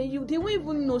the house, and then they won't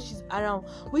even know she's around.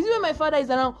 But even when my father is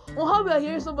around, or how we are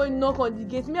hearing somebody knock on the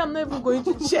gate, me, I'm not even going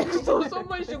to check. So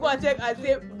somebody should go and check and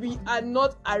say we are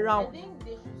not around. I think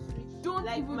they should switch. Don't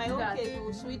like even my do own that. case,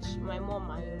 will switch my mom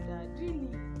and your dad. Really?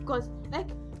 Because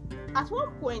like at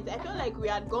one point I felt like we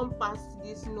had gone past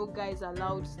this no guys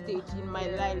allowed stage in my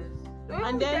life.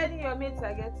 And then telling your mates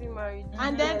are getting married.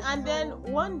 And then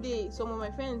one day some of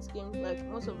my friends came, like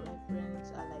most of my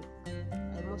friends are like,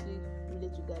 I mostly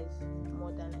relate to guys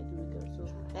more than I do with girls. So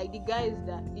like the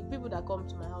people that come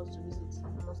to my house to visit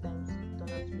most times turn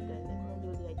out to be guys. Like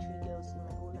only like 3 girls in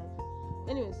my whole life.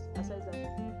 Anyways, aside that,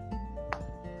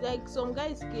 like some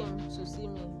guys came to see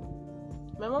me.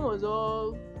 My mom was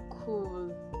all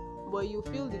cool, but you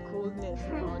feel the coldness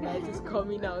now that is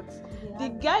coming out. The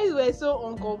guys were so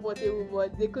uncomfortable,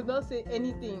 but they could not say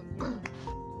anything.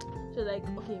 She was like,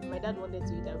 okay, my dad wanted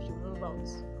to eat that we should move out.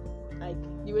 Like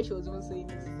the way she was even saying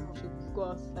this, we should go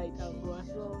outside and go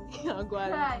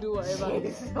and do whatever.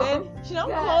 Then she now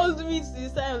calls me to the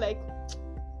side, like,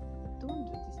 don't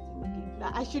do this thing again.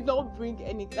 Like, I should not bring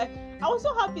anything. Like, I was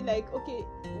so happy, like, okay,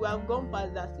 we have gone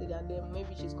past that stage and then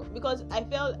maybe she's come. Because I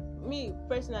felt, me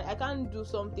personally, I can't do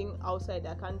something outside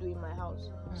that I can't do in my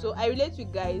house. So I relate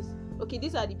with guys. Okay,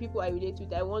 these are the people I relate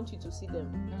with. I want you to see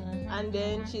them. And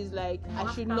then she's like, I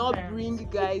should not bring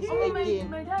guys again.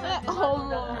 My dad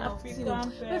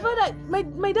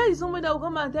my dad is someone that will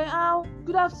come and tell you,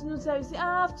 good afternoon, sir. You say,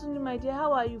 afternoon, my dear,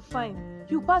 how are you? Fine.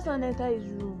 You pass and enter his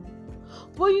room.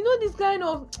 But you know this kind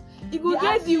of, he go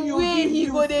get the way he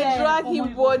go dey drag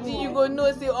him body, you go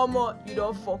know say, you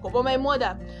don't fuck up. But my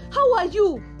mother, how are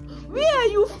you? Where are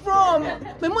you from?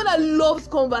 My mother loves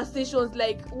conversations.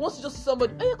 Like, once you just see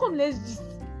somebody, oh yeah, come, let's just.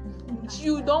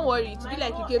 You don't worry. It be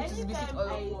like you came to visit all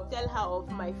of us. Tell her of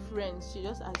my friends. She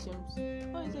just assumes,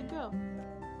 oh, it's a girl.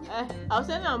 I was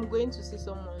telling her I'm going to see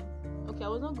someone. Okay, I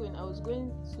was not going. I was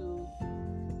going to.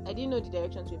 I didn't know the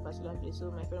direction to a particular place, so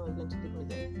my friend was going to take me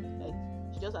there. Like,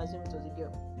 she just assumed it was a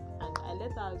girl. And I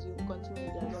let her assume, continue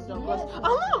with the assumption, because I'm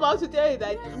not about to tell you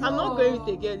that I'm not going with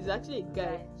a girl. It's actually a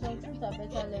guy. Some things are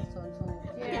better left untold.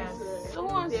 Yes.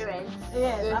 Someone's parents.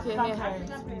 Yes, African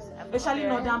parents, please. Especially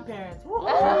northern parents. Who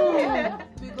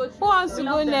wants to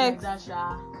go next?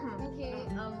 Okay,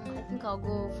 I think I'll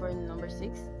go for number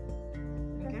 6.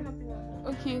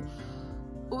 Okay.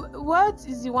 What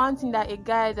is the one thing that a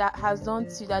guy that has done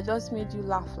to you that just made you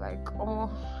laugh? Like,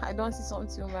 I don't see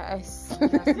something in my eyes.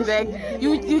 Like,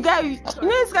 you guys, you know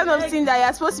this kind of thing that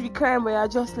you're supposed to be crying, but you're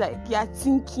just like, you're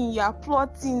thinking, you're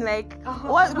plotting. Like,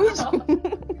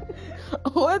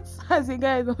 what has a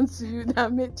guy done to you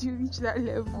that made you reach that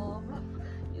level?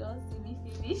 You don't see me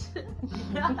finish.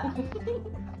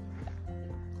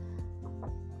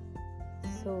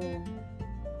 So,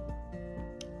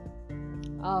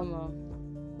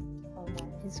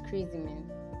 it's crazy, man.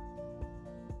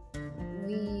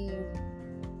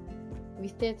 We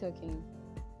start talking.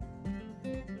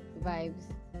 Vibes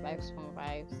from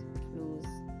vibes, flows,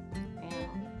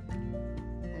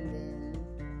 and then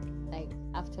like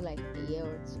after like a year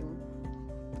or two,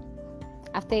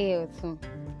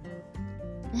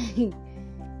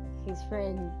 his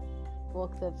friend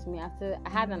walked up to me after I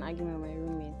had an argument with my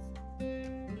roommate.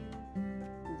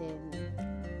 Then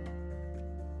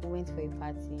we went for a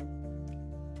party.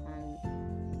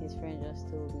 His friend just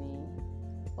told me,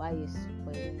 why are you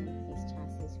spoiling his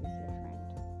chances with your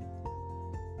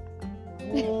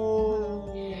friend?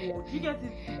 Oh, you get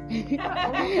it? You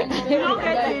don't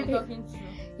get it. Talking to.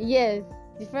 Yes,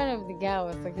 the friend of the guy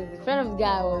was talking. The friend of the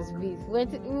guy was with. You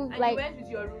went with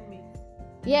your roommate.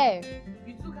 Yeah.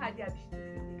 You took her there.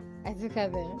 I took her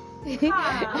there. I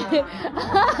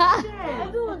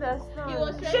don't understand. He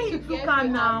was trying to She get took her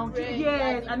with now. her friend Yes,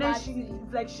 at and the then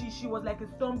party. she was like a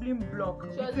stumbling block She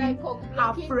was between like her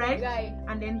blocking the friend guy.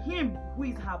 and then him, who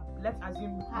is her, let's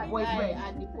assume, her Guy boyfriend.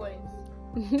 at the point.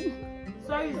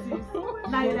 Sorry, sis.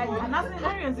 Now you're like, and that's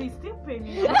Harry, so he's still paying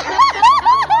me. Move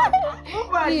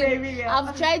on, See, baby. Girl.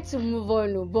 I've tried to move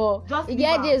on, but Just you leave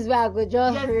get her. this where I could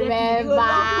just Yes, remember.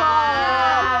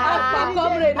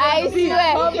 Comrade. I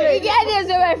swear, you get this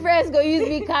where my friends go use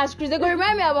me cash cruise. They go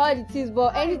remind me about the things,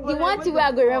 but the one thing where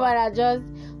I go remember that just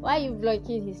why you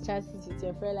blocking his chances with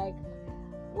your friend? Like,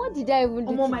 what did I even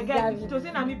do? Oh to my God, deserve it was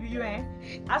in Ami be you, eh?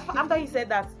 After he said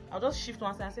that, I'll just shift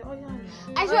one side and say, oh yeah.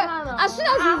 I swear, as soon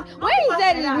as when he not said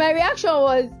like it, that. my reaction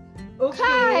was, Okay.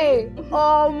 "Hi,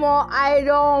 I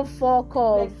don't fuck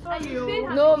off." Like, sorry,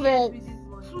 No vex.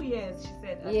 2 years, she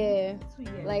said. Yeah, 2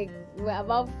 years. like we're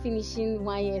about finishing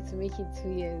 1 year to make it 2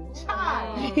 years.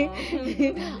 Happy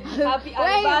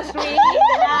When- anniversary.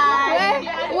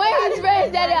 when his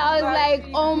friend said it, I was like,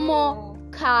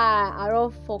 Kai, I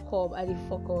don't fuck up. I did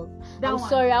fuck up. That I'm one.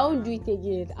 sorry, I won't do it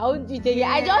again. I just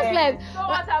Yeah. left. So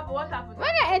what happened?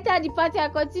 When I entered the party, I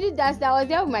continued dancing. I was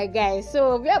there with my guys.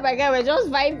 So me and my guy were just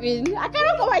vibing. I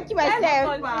cannot come and keep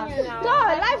myself. No,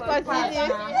 life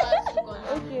continues.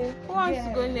 Okay. Who wants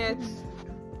to go next?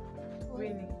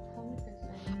 Really?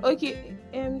 Okay.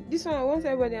 This one I want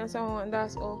everybody to answer one.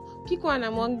 That's all. Pick one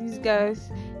among these guys.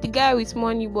 The guy with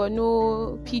money but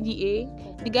no PDA.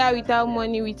 The guy without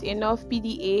money with enough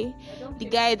PDA. The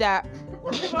guy that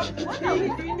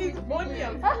Money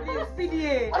and police.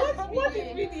 PDA. What is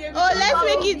PDA? Oh, let's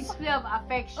make it. Display of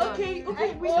affection. Okay,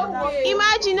 we know that.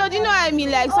 Imagine, do you know what I mean?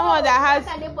 Like someone that has.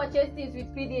 Can they purchase things with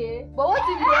PDA? But what if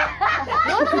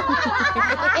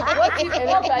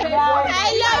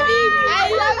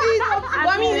I love it.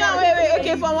 But me, no, wait.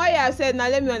 Okay, from what you have said, now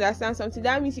let me understand something.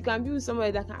 That means you can be with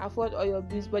somebody that can afford all your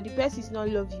bills, but the person is not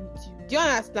love you too. Do you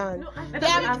understand? There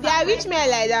are rich men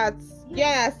like that. Do you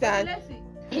understand? Let's see.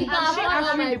 he can afford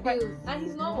all my bills? And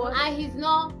he's not what? And he's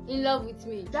not in love with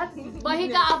me. That is But he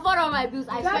can afford all my bills.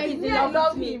 I swear he's in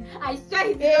love with me. I swear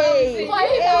he's in love Hey, with me. But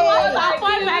he can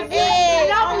afford my bills. hey, He's in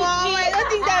love come with on, me. I don't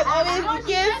think that's always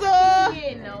the case. So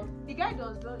PDA now. The guy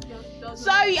does.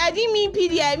 sorry, I didn't mean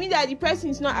PDA. I mean that the person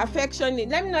is not affectionate.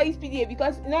 Let me not use PDA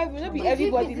because not be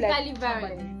everybody like. Is he physically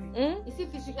violent? Is he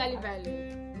physically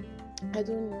violent? I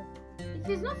don't know. If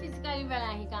he's not physically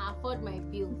violent, he can afford my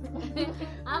bills.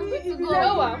 I'm good to go. The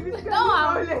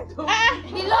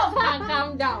love can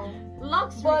calm down.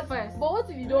 Love speak first. But what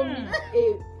if you don't meet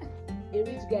a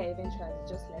rich guy eventually,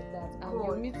 just like that, and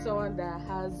you meet someone that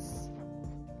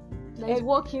is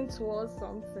working towards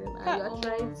something, and you're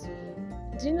trying to.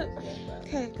 Do you know?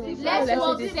 Okay, go. Let's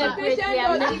work do this. separately.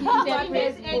 I'm not In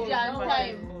this separate. age and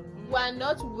time, we are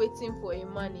not waiting for a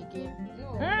man again.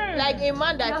 Like a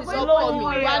man that is upcoming.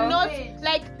 We are not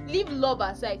like leave love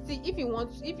aside. See, if you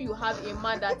have a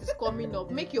man that is coming up,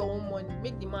 make your own money,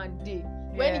 make the man day.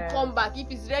 When he come back, if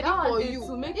he's ready for you,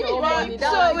 to make if your he's own ready,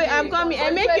 money. So wait, I'm coming. I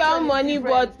But make the your own question money, is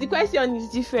but the question is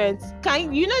different.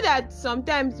 Can you know that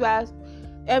sometimes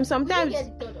sometimes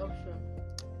Get the third option.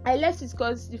 I left it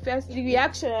because the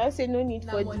reaction I said no need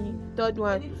for money. the third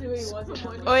one. Anything where you want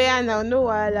money. Oh yeah, now no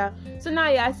wahala. So now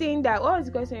you are saying that. What was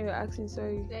the question you were asking?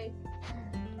 Sorry.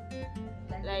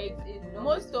 like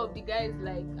most of the guys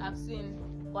like I've seen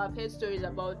or I've heard stories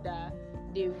about that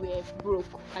they were broke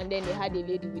and then they had a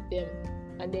lady with them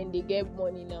and then they get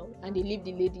money now and they leave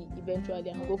the lady eventually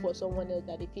and go for someone else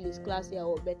that they feel is classier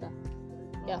or better.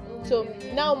 Yeah. So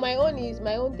now my own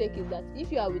take is that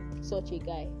if you are with such a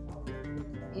guy,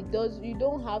 you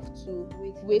don't have to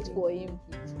wait for him.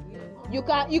 You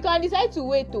can decide to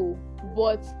wait too,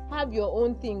 but have your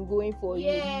own thing going for you.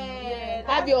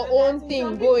 Have your own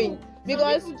thing going.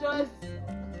 Because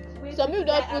some people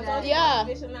just put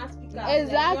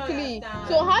exactly.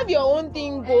 So have your own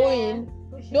thing going.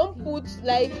 Don't put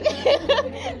like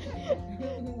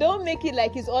don't make it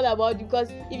like it's all about you,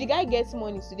 because if the guy gets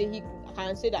money today, he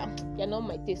can say that you're not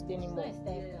my taste anymore.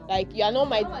 Like you are not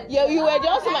my you were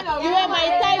just you were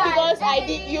my type because I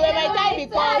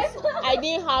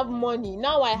didn't have money.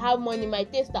 Now I have money, my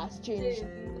taste has changed.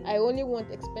 I only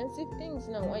want expensive things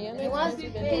now. He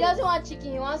doesn't want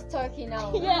chicken, he wants turkey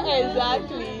now. Yeah,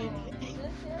 exactly.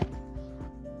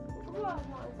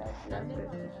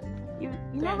 You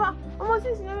never almost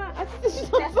you never asked this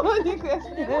funny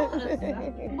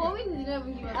question. But we did not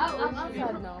even give us I've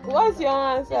answered now. What's your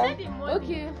answer?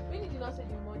 Okay. When did you not say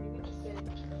the money? When you said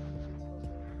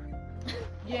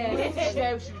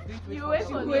Yes. you wait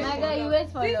for My guy, you wait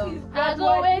for love. That's I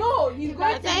go wait. No, he's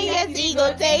going to 10 years he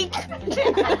go take.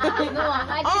 No,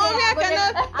 I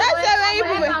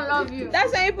love you.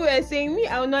 That's why people were saying me.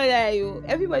 I will not lie you.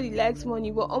 Everybody likes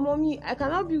money, but mommy, I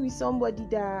cannot be with somebody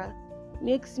that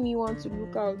makes me want to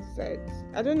look outside.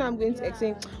 I don't know. I'm going to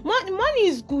explain. Money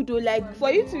is good though. Like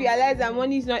for you to realize that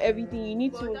money is not everything, you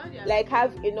need to like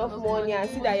have enough money and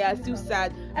see that you are still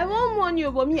sad. I want money,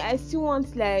 but me, I still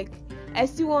want the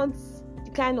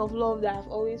kind of love that I've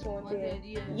always wanted.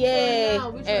 Yeah. So now,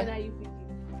 which one are you picking?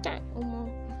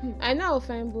 I know I'll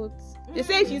find both. They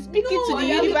say if you speak it to the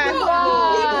you universe, pick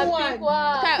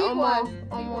one. Pick one.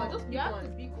 Just you have to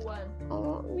pick one.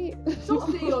 Me. Just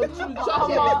say your truth. Wait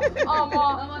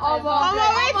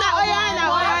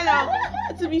now.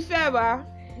 To be fair, ba,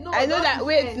 No, I know don't that. be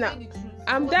Wait fair, now. say the truth.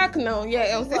 I'm dark now.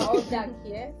 Yeah, I'm saying. all dark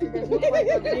here. There's no point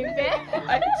of being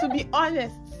fair. To be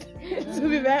honest, to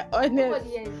be very honest, Nobody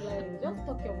here is lying. Just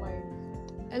talk your mind.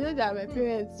 I know that my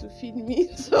parents will feed me,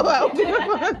 so I'll go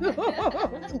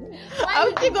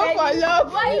for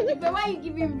love. Why you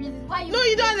giving reasons? No,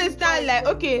 you don't understand. Like,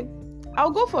 okay,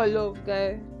 I'll go for love,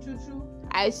 guy. True.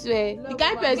 I swear, the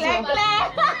kind person.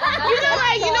 Claire.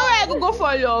 You know where I could go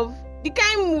for love. The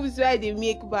kind moves where they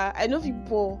make, but I know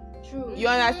people. True. You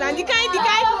understand? The kind like.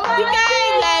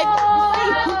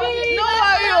 No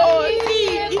worry, oh,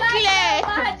 see,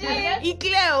 it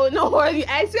clear, oh, no worry.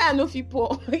 I swear I know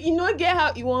people. You know, get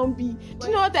how it won't be. Do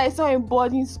you know what I saw in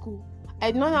boarding school?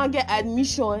 I did not now get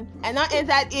admission. I now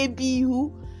entered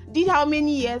ABU. Did how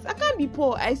many years? I can't be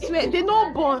poor. I swear, they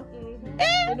not born.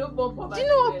 They don't bump Do you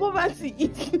know what poverty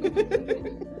is? But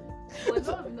love is not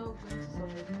going to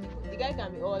solve everything. The guy guy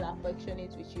can be all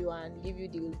affectionate with you and give you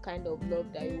the kind of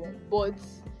love that you want, but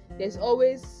there's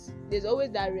always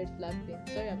that red flag thing.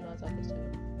 Sorry, I'm not a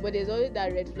question, but there's always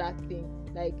that red flag thing.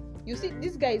 Like, you see,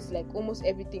 this guy is like almost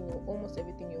everything you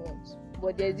want,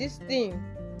 but there's this thing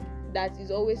that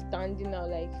is always standing out.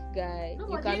 Like, guy, No,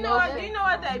 you but do you cannot. know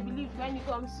what I believe when it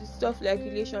comes to stuff like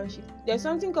relationship? There's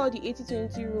something called the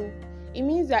 80-20 rule. It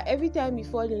means that every time you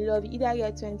fall in love, you either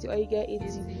get 20 or you get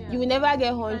 80. You will never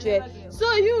get 100.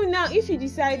 So you now, if you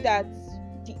decide that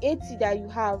the 80 that you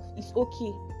have is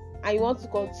okay and you want to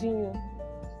continue,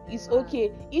 it's okay.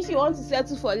 If you want to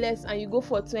settle for less and you go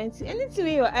for 20, anything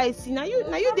with your eyes see, now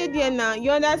you did there now.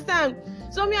 You understand?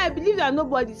 So me, I believe that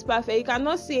nobody's perfect. You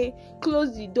cannot say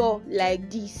close the door like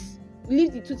this,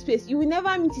 leave the toothpaste. You will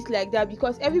never meet it like that,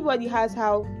 because everybody has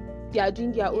how they are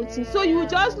doing their own thing. So you will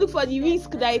just look for the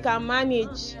risk that you can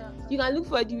manage. You can look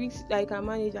for the risk that you can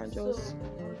manage and just.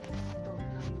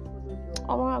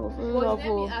 Oh my God, But let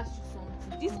me ask you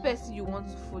something. This person you want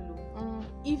to follow,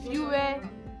 if you were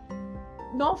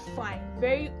not fine,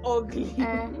 very ugly,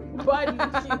 bad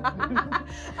looking,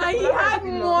 and he had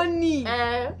money,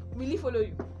 will he follow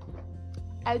you?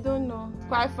 I don't know,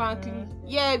 quite frankly.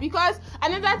 Yeah, because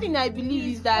another thing I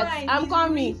believe is that fine, I'm he's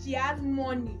coming. rich, he has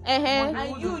money,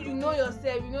 And you know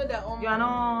yourself, you know that You are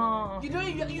not. you don't.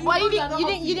 You but know you are not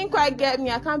didn't you didn't quite get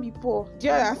me. I can't be poor. Do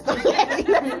you understand?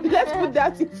 Let's put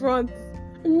that in front.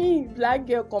 Me, black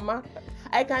girl, comma,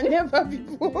 I can never be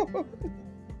poor.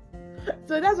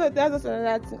 So that's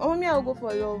another thing. Oh, me, I'll go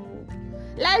for love.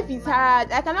 Life is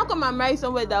hard. I cannot come and marry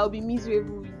somebody that will be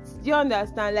miserable with. Do you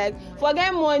understand? Like,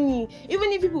 forget money.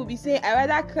 Even if people be saying I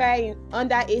rather cry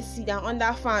under AC than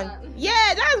under fan.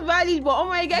 Yeah, that's valid.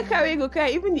 But you get carried, go cry.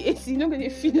 Even the AC, you're not gonna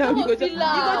feel that. You go just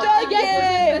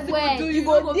there. You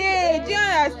go there. Do you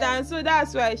understand? So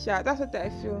that's why that's what I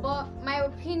feel. But my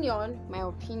opinion.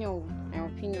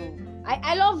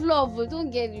 I love love. Don't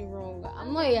get me wrong.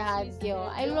 I'm not a hard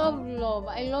girl. I love love.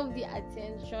 I love the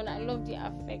attention. I love the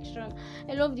affection.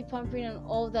 I love the pampering and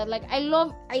all that. Like, I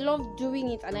love doing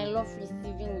it and I love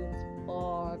receiving it.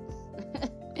 But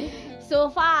so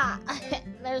far,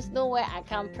 there's no way I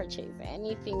can purchase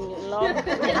anything you love.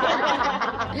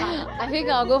 I think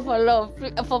I'll go for love,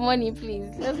 for money, please.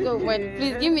 Let's go money.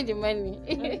 Please give me the money.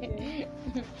 Okay.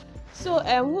 So,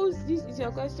 this is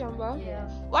your question, Ba? Yeah.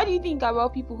 What do you think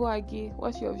about people who are gay?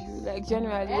 What's your view? Like,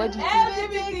 generally, what do you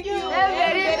think?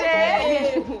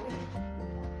 Okay.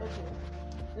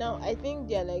 Now, I think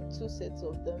there are like two sets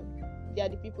of them. There are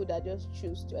the people that just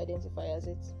choose to identify as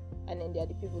it, and then there are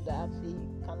the people that actually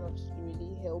cannot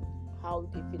really help how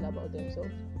they feel about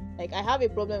themselves. Like, I have a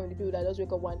problem with the people that just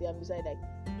wake up one day and decide, like,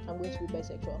 I'm going to be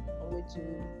bisexual. I'm going to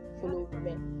follow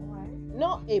men.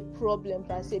 Not a problem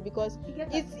per se, because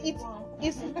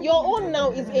it's your own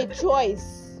now is a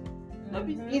choice.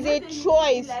 It's a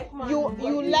choice.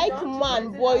 You like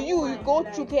man, but you go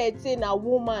through head saying a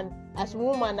woman you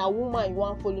want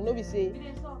to follow. No, be say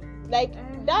like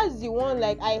that's the one.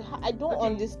 Like I don't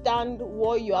understand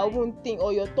what you even think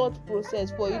or your thought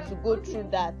process for you to go through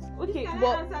that. Okay,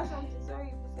 but answer something?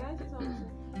 Sorry, can I say something?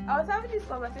 I was having this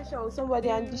conversation with somebody,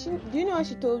 and do you know what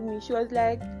she told me? She was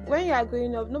like, when you are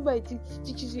growing up, nobody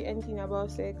teaches you anything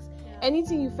about sex.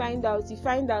 Anything you find out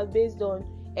based on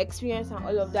experience and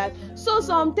all of that. So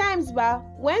sometimes,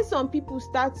 when some people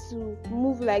start to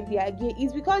move like they are gay,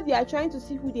 it's because they are trying to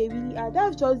see who they really are.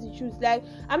 That's just the truth. Like,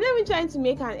 I'm not even trying to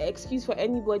make an excuse for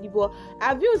anybody, but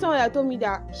I've been with someone that told me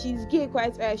that she's gay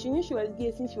quite early. She knew she was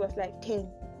gay since she was like 10.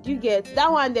 Do you get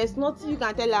that one? There's nothing you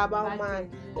can tell her about,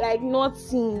 man. Like,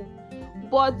 nothing.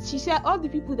 But she said all the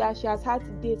people that she has had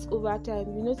to date over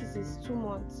time, you notice it's 2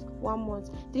 months, 1 month,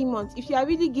 3 months. If you are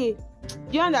really gay, do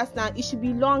you understand? It should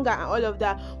be longer and all of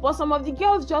that. But some of the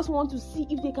girls just want to see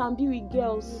if they can be with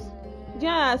girls. Do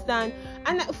you understand?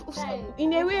 And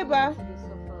in a way,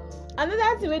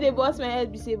 another thing where they bust my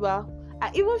head, be say, I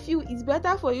even feel it's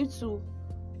better for you to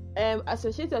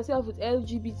associate yourself with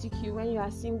LGBTQ when you are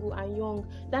single and young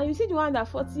than you see the one that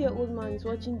 40-year-old man is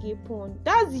watching gay porn.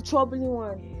 That's the troubling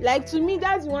one. Like, to me,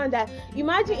 that's the one that,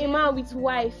 imagine a man with a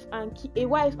wife and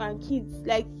kids,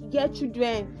 like, get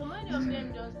children. So many of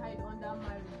them just hide under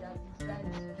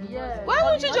marriage. Yeah. Why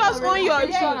don't you just own your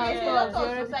There's children? a lot of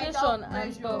Your reputation societal and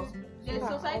pressure. stuff. There's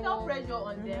societal pressure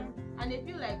on them, and they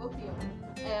feel like, okay,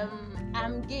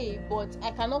 I'm gay, but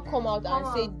I cannot come out and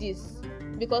say this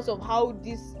because of how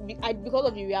because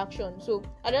of the reaction. So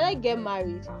I'd rather get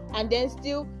married and then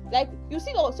still, like, you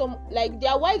see some, like,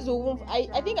 their wives won't.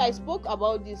 I think I spoke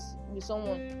about this with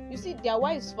someone. You see, their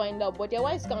wives find out, but their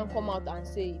wives can't come out and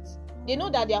say it. They know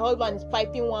that their husband is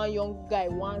piping one young guy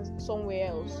somewhere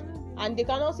else, and they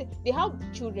cannot say they have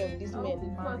children with these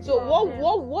men. So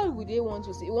what would they want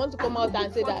to say? They want to come out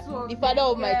and say that the father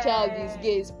of my child is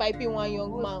gay, is piping one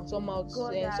young man somehow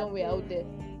somewhere out there.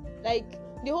 Like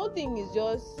the whole thing is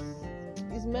just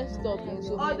it's messed up in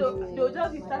so many ways. They'll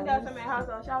just be standing outside my house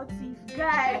and shout, "Thief,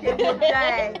 guy, they will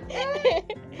die."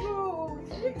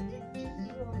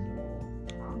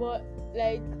 But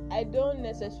like I don't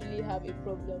necessarily have a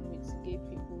problem with gay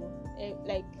people.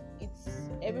 Like it's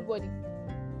everybody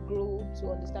grow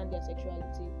to understand their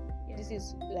sexuality. This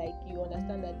is like you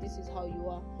understand that this is how you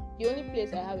are. The only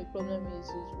place I have a problem is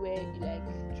where you like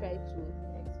try to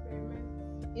experiment.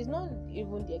 It's not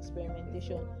even the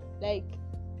experimentation. Like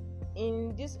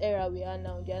in this era we are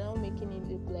now, they are now making it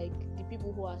look like the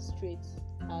people who are straight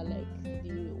are like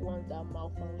the ones that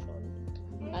malfunction.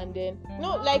 And then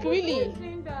no, like really,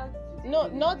 no,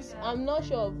 not I'm not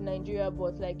sure of Nigeria,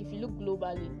 but like if you look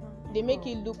globally, they make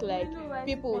it look like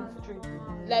people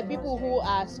who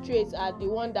are straight are the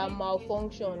one that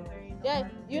malfunction. Yeah,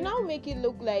 you now make it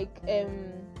look like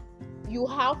you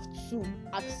have to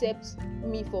accept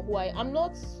me for who I am. I'm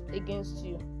not against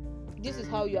you. This is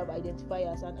how you have identified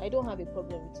us, and I don't have a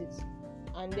problem with it.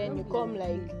 And then you come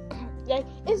like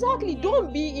exactly,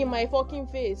 don't be in my fucking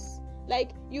face.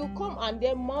 Like you come and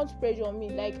then mount pressure on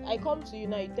me. Like I come to you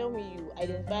now, you tell me you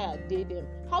identify as they them.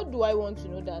 How do I want to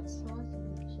know that?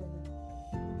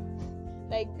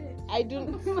 Like I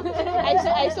do.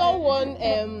 I saw one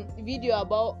video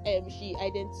about her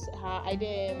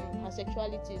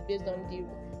sexuality is based on the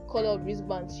color of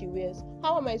wristbands she wears.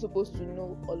 How am I supposed to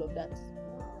know all of that?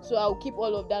 So I'll keep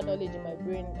all of that knowledge in my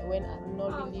brain when I'm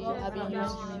not really having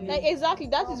use. Like exactly,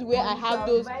 that is where I have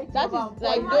those. That is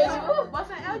like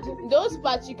those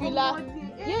particular.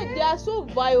 Yeah, they are so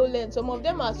violent. Some of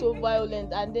them are so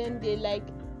violent, and then they like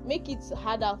make it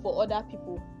harder for other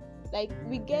people. Like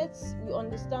we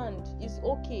understand, it's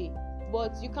okay,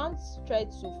 but you can't try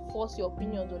to force your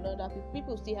opinions on other people.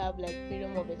 People still have like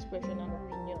freedom of expression and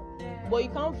opinion, but you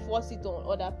can't force it on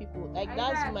other people. Like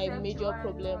that's my major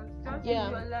problem.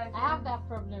 Yeah, I have that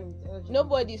problem with LGBT.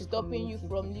 Nobody's stopping you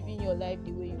from living your life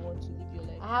the way you want to live your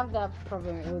life. I have that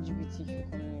problem with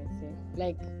LGBTQ community.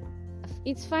 Like,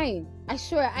 it's fine. I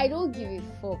swear, I don't give a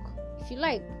fuck. If you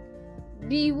like,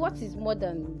 be what is more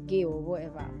than gay or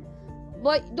whatever.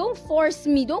 But don't force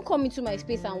me. Don't come into my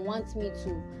space and want me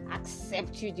to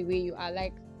accept you the way you are.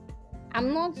 Like,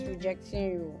 I'm not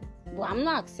rejecting you, but I'm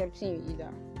not accepting you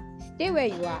either. Stay where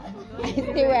you are.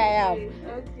 Stay where I am.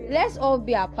 Okay. Let's all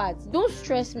be apart. Don't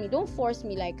stress me. Don't force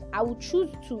me. Like, I will choose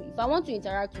to. If I want to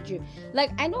interact with you, like,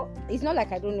 I know it's not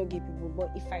like I don't know gay people, but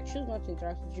if I choose not to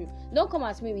interact with you, don't come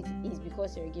at me with it's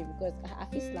because you're gay, because I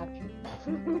feel slap you.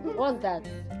 What's that?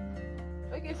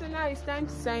 Okay, so now it's time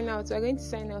to sign out. We're going to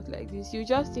sign out like this. You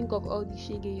just think of all the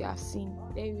shege you have seen.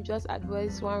 Then you just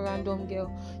advise one random girl.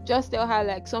 Just tell her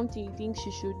like something you think she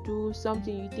should do,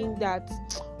 something you think that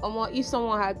if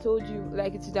someone had told you,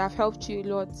 like it would have helped you a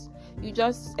lot. You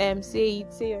just say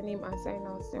it, say your name and sign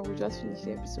out. Then we'll just finish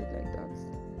the episode like that.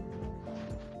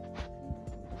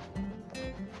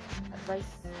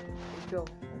 Advice girl.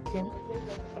 Okay.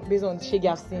 Based on the shege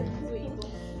I've seen.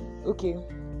 Okay.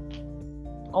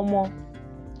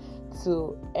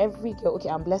 To every girl, okay,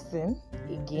 I'm blessing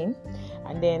again,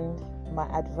 and then my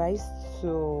advice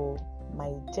to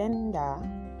my gender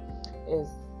is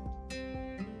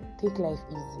take life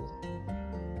easy.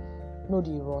 No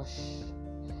the rush,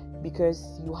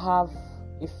 because you have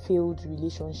a failed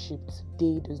relationship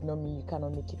today does not mean you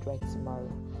cannot make it right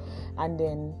tomorrow. And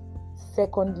then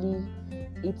secondly,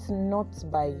 it's not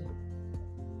by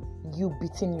you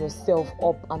beating yourself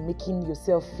up and making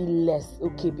yourself feel less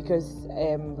okay because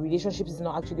relationship is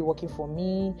not actually working for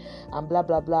me and blah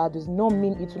blah blah. Does not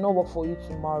mean it will not work for you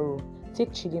tomorrow.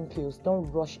 Take chilling pills.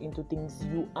 Don't rush into things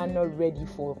you are not ready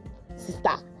for.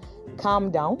 Sister,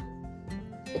 calm down,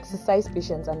 exercise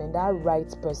patience, and then that right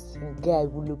person guy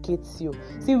will locate you.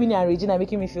 See, Winnie and Regina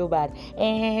making me feel bad.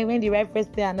 When the right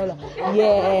person and all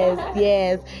that.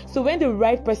 Yes. So when the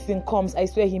right person comes, I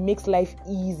swear he makes life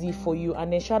easy for you.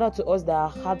 And then shout out to us that are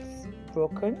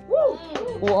heartbroken.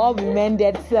 We'll all be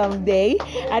mended someday.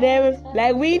 And then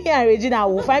like Winnie and Regina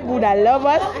will find people that love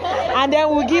us, and then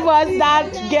will give us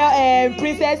that girl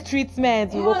princess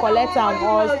treatment. We will collect some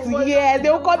us. Yes, they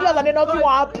will come to us and then nothing will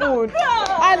happen.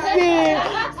 And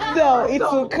so it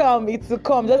will come.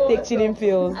 Just take chilling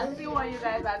pills. I see what you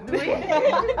guys are doing.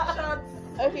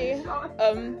 Okay.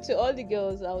 To all the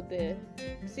girls out there,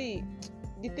 see,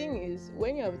 the thing is,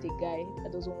 when you're with a guy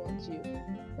that doesn't want you,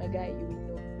 my guy, you will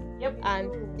know. Yep.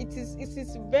 And it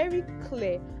is very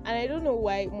clear, and I don't know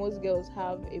why most girls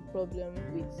have a problem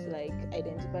with like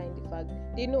identifying the fact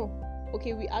they know.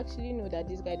 okay, we actually know that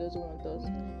this guy doesn't want us,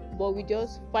 but we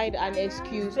just find an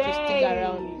excuse to stick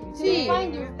around. See,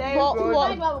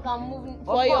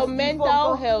 for your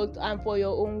mental health and for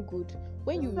your own good,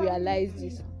 when you realize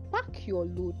this, pack your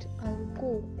load and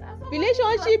go.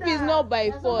 Relationship is not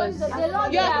by force.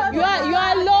 You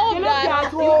are loved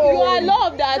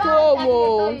at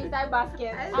home.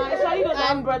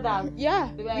 And brothers. Yeah,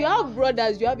 you have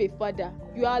brothers. You have a father.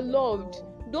 You are loved.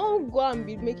 Don't go and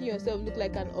be making yourself look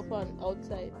like an orphan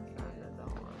outside.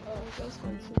 Just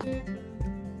continue.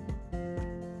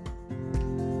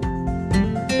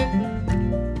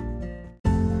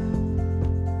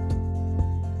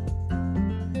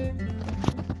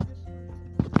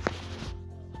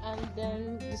 And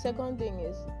then the second thing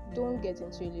is, don't get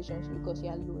into a relationship because you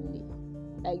are lonely.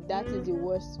 Like, that is the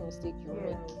worst mistake you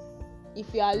make.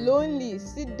 If you are lonely,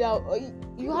 sit down.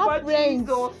 You have friends.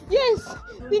 Jesus. Yes.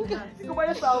 Think about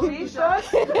your salvation.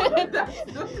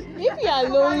 If you are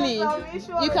lonely,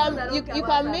 you can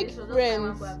make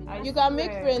friends. You can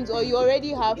make friends, or you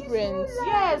already have friends.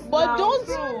 Yes. But don't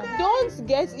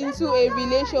get into a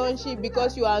relationship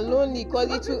because you are lonely,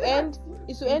 because it will end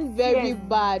very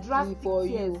badly for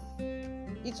you.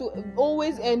 It will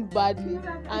always end badly,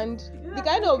 and the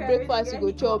kind of breakfast you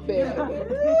go chop.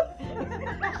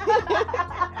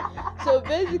 So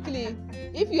basically,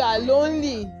 if you are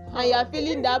lonely and you are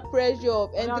feeling that pressure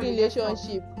of entering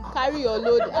relationship, carry your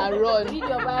load and run.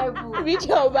 Read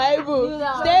your Bible.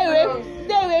 Stay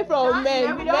away from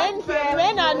men.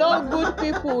 Men are not good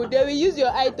people. They will use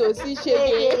your eye to see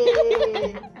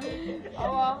shege.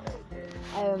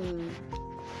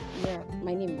 Yeah,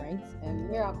 my name, right?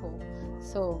 Miracle.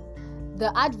 So,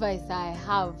 the advice I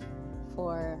have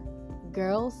for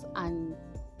girls, and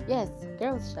yes,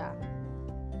 girls,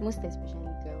 most especially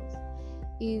girls,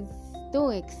 is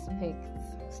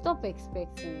stop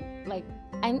expecting. Like,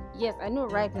 I know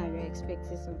right now you're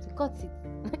expecting something. Cut it.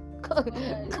 Cut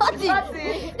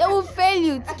it. They will fail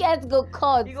you. Tickets go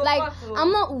cut. Like,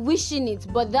 I'm not wishing it,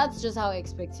 but that's just how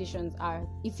expectations are.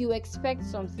 If you expect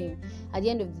something, at the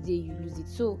end of the day, you lose it.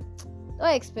 So,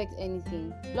 don't expect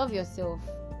anything. Love yourself.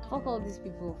 Fuck all these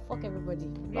people. Fuck everybody.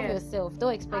 Love yourself.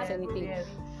 Don't expect anything. Yes.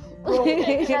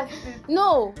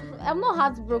 No, I'm not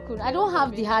heartbroken. I don't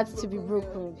have the heart to be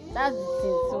broken. That's the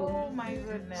thing. So, Oh my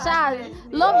goodness. child,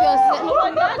 love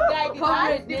yourself. That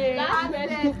guy did last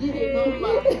message did a number.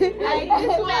 Like,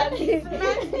 this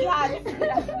one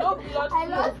no blood. I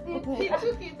lost it. He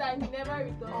took it and he never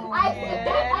returned.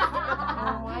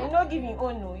 I'm not giving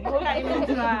no. You don't try.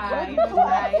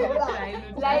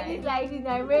 Like this,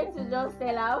 I'm ready to just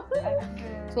sell out.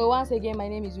 So once again, my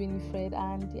name is Winifred,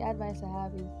 and the advice I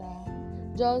have is that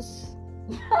just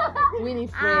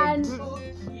Winifred.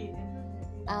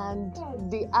 And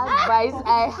the advice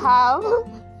I have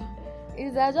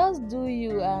is that just do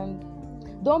you and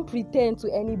don't pretend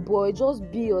to any boy. Just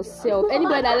be yourself.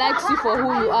 Anybody that likes you for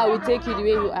who you are will take you the way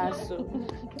you are. So,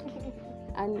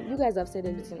 and you guys have said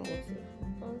everything I want to say.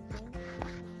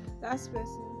 Last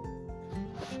person.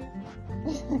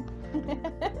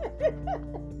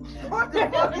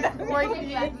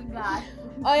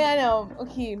 Oh yeah, no.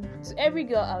 Okay, to every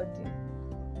girl out there,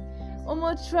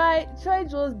 try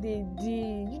just the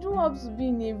day. You don't have to be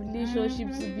in a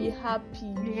relationship to be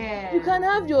happy. Yeah. You can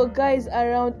have your guys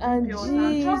around and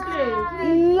gist,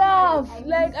 laugh.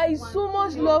 Like, I so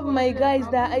much love my guys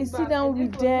that I sit down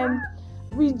with them,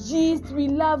 we gist, we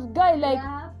laugh. Guy, like,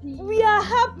 we are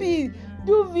happy.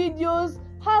 Do videos,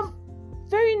 have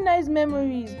very nice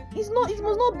memories. It must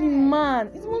not be man.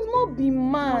 It must not be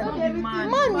man.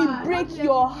 Man will break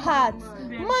your heart.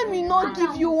 Man will not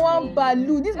give you one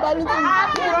balloon. This balloon thing is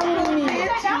paining me.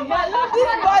 This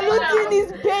balloon thing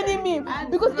is paining me.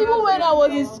 Because even when I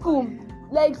was in school,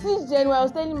 like since January, I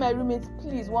was telling my roommates,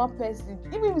 please, one person,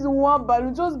 even if it's one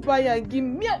balloon, just buy and give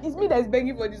me. It's me that is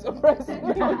begging for this surprise.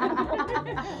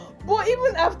 But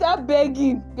even after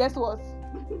begging, guess what?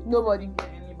 Nobody get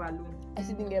any balloon. I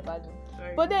still didn't get balloon.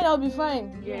 Sorry. But then I'll be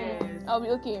fine. Yes. I'll be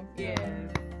okay. Yes.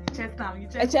 Chest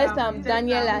time,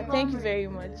 Daniela. Thank you very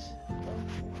much.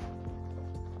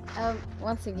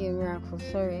 Once again, Miracle,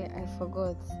 sorry, I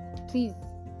forgot. Please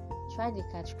try the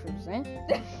catch cruise,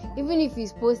 Even if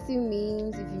he's posting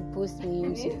memes, if you post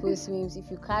memes, you post memes. If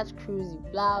you catch cruise, you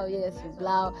blow, yes, you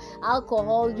blow.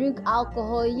 Alcohol, drink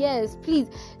alcohol, yes, please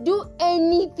do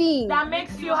anything that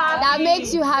makes you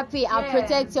happy. And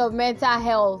protect your mental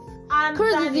health. And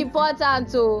cruise is important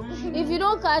too. If you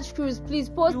don't catch cruise, please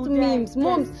post memes.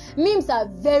 Memes are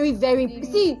very, very.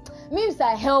 See, memes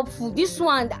are helpful. This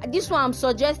one, I'm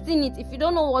suggesting it. If you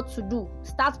don't know what to do,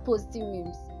 start posting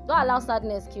memes. Don't allow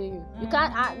sadness kill you. You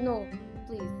can't. No,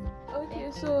 please.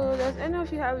 Okay, so does any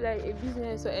of you have like a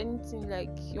business or anything like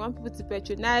you want people to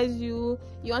patronize you?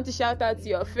 You want to shout out to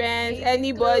your friends,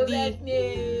 anybody?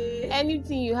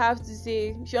 Anything you have to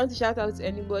say? If you want to shout out to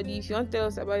anybody, if you want to tell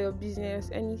us about your business,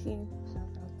 anything.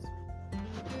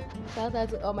 Shout out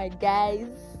to all my guys,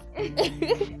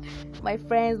 my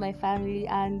friends, my family,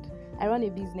 and I run a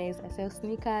business. I sell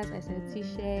sneakers, I sell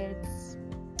t-shirts,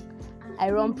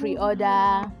 I run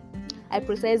pre-order, I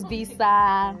process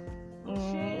visa.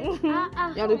 You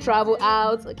want to travel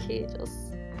out? Okay,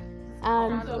 just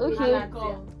and okay.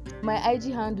 My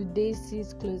IG handle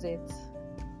Daisy's Closet.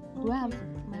 Do I have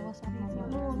my WhatsApp number?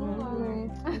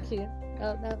 Okay,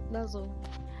 that's all.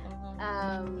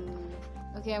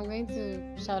 Okay, I'm going to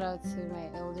shout out to my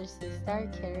elder sister,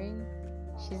 Karen.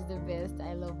 She's the best.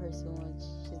 I love her so much.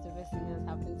 She's the best thing that's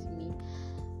happened to me.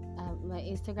 My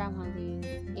Instagram handle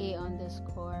is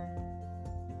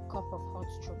a_cup of hot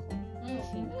chocolate.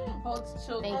 Hot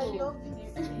chocolate. Thank you.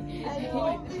 I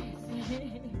love it.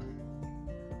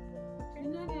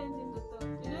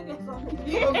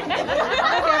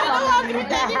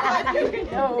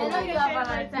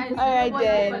 Alright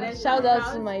then, shout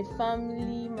out to my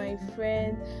family, my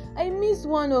friend. I miss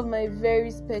one of my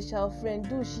very special friend,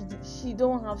 though she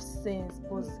don't have sense,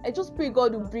 but I just pray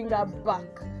God will bring her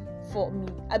back for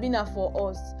me. I mean her for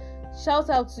us. Shout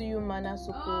out to you, Mana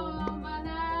Soko.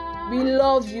 We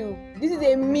love you. This is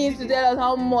a means to tell us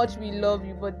how much we love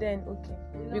you, but then okay,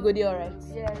 we go there alright.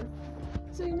 Yes.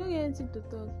 So you don't get anything to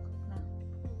talk.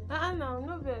 No,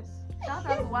 no verse. Shout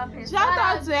out to one person. Shout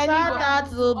out to anybody. Shout out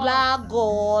to Black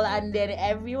Girl and then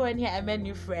everyone here. I met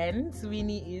new friends.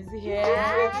 Winnie is here.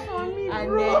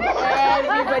 And then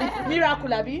everybody.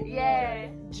 Miracle Abi. Yeah.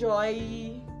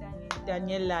 Joy.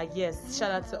 Daniela. Yes.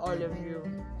 Shout out to all of you.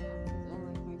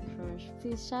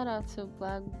 Please shout out to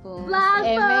Black Bones. Black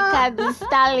Emeka the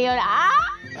Stallion.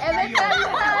 Okay.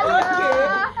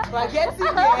 We're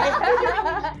getting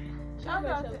there. Shout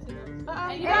out to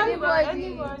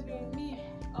Everybody. Me,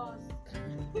 us.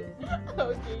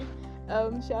 Okay.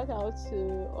 Shout out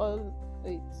to all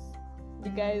the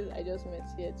guys I just met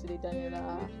here today,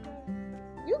 Daniela.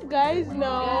 You guys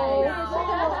know.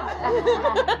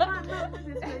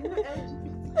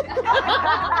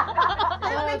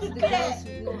 Shout out to the girls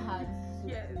with no hearts.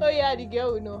 Oh yeah, the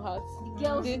girl with no heart. The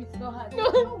girls with no hearts.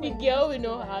 The girl with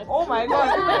no heart. Oh my God.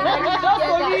 Just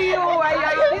only you. Why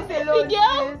are you this alone? The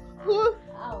girl who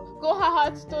got her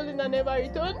heart stolen and never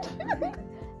returned.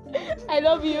 I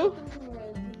love you.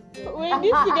 We're in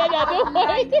this together, don't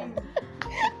worry.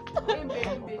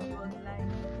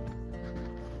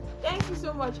 Thank you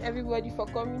so much, everybody, for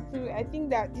coming through. I think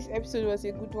that this episode was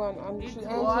a good one. It Thank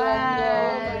was.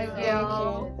 you.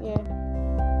 Yeah.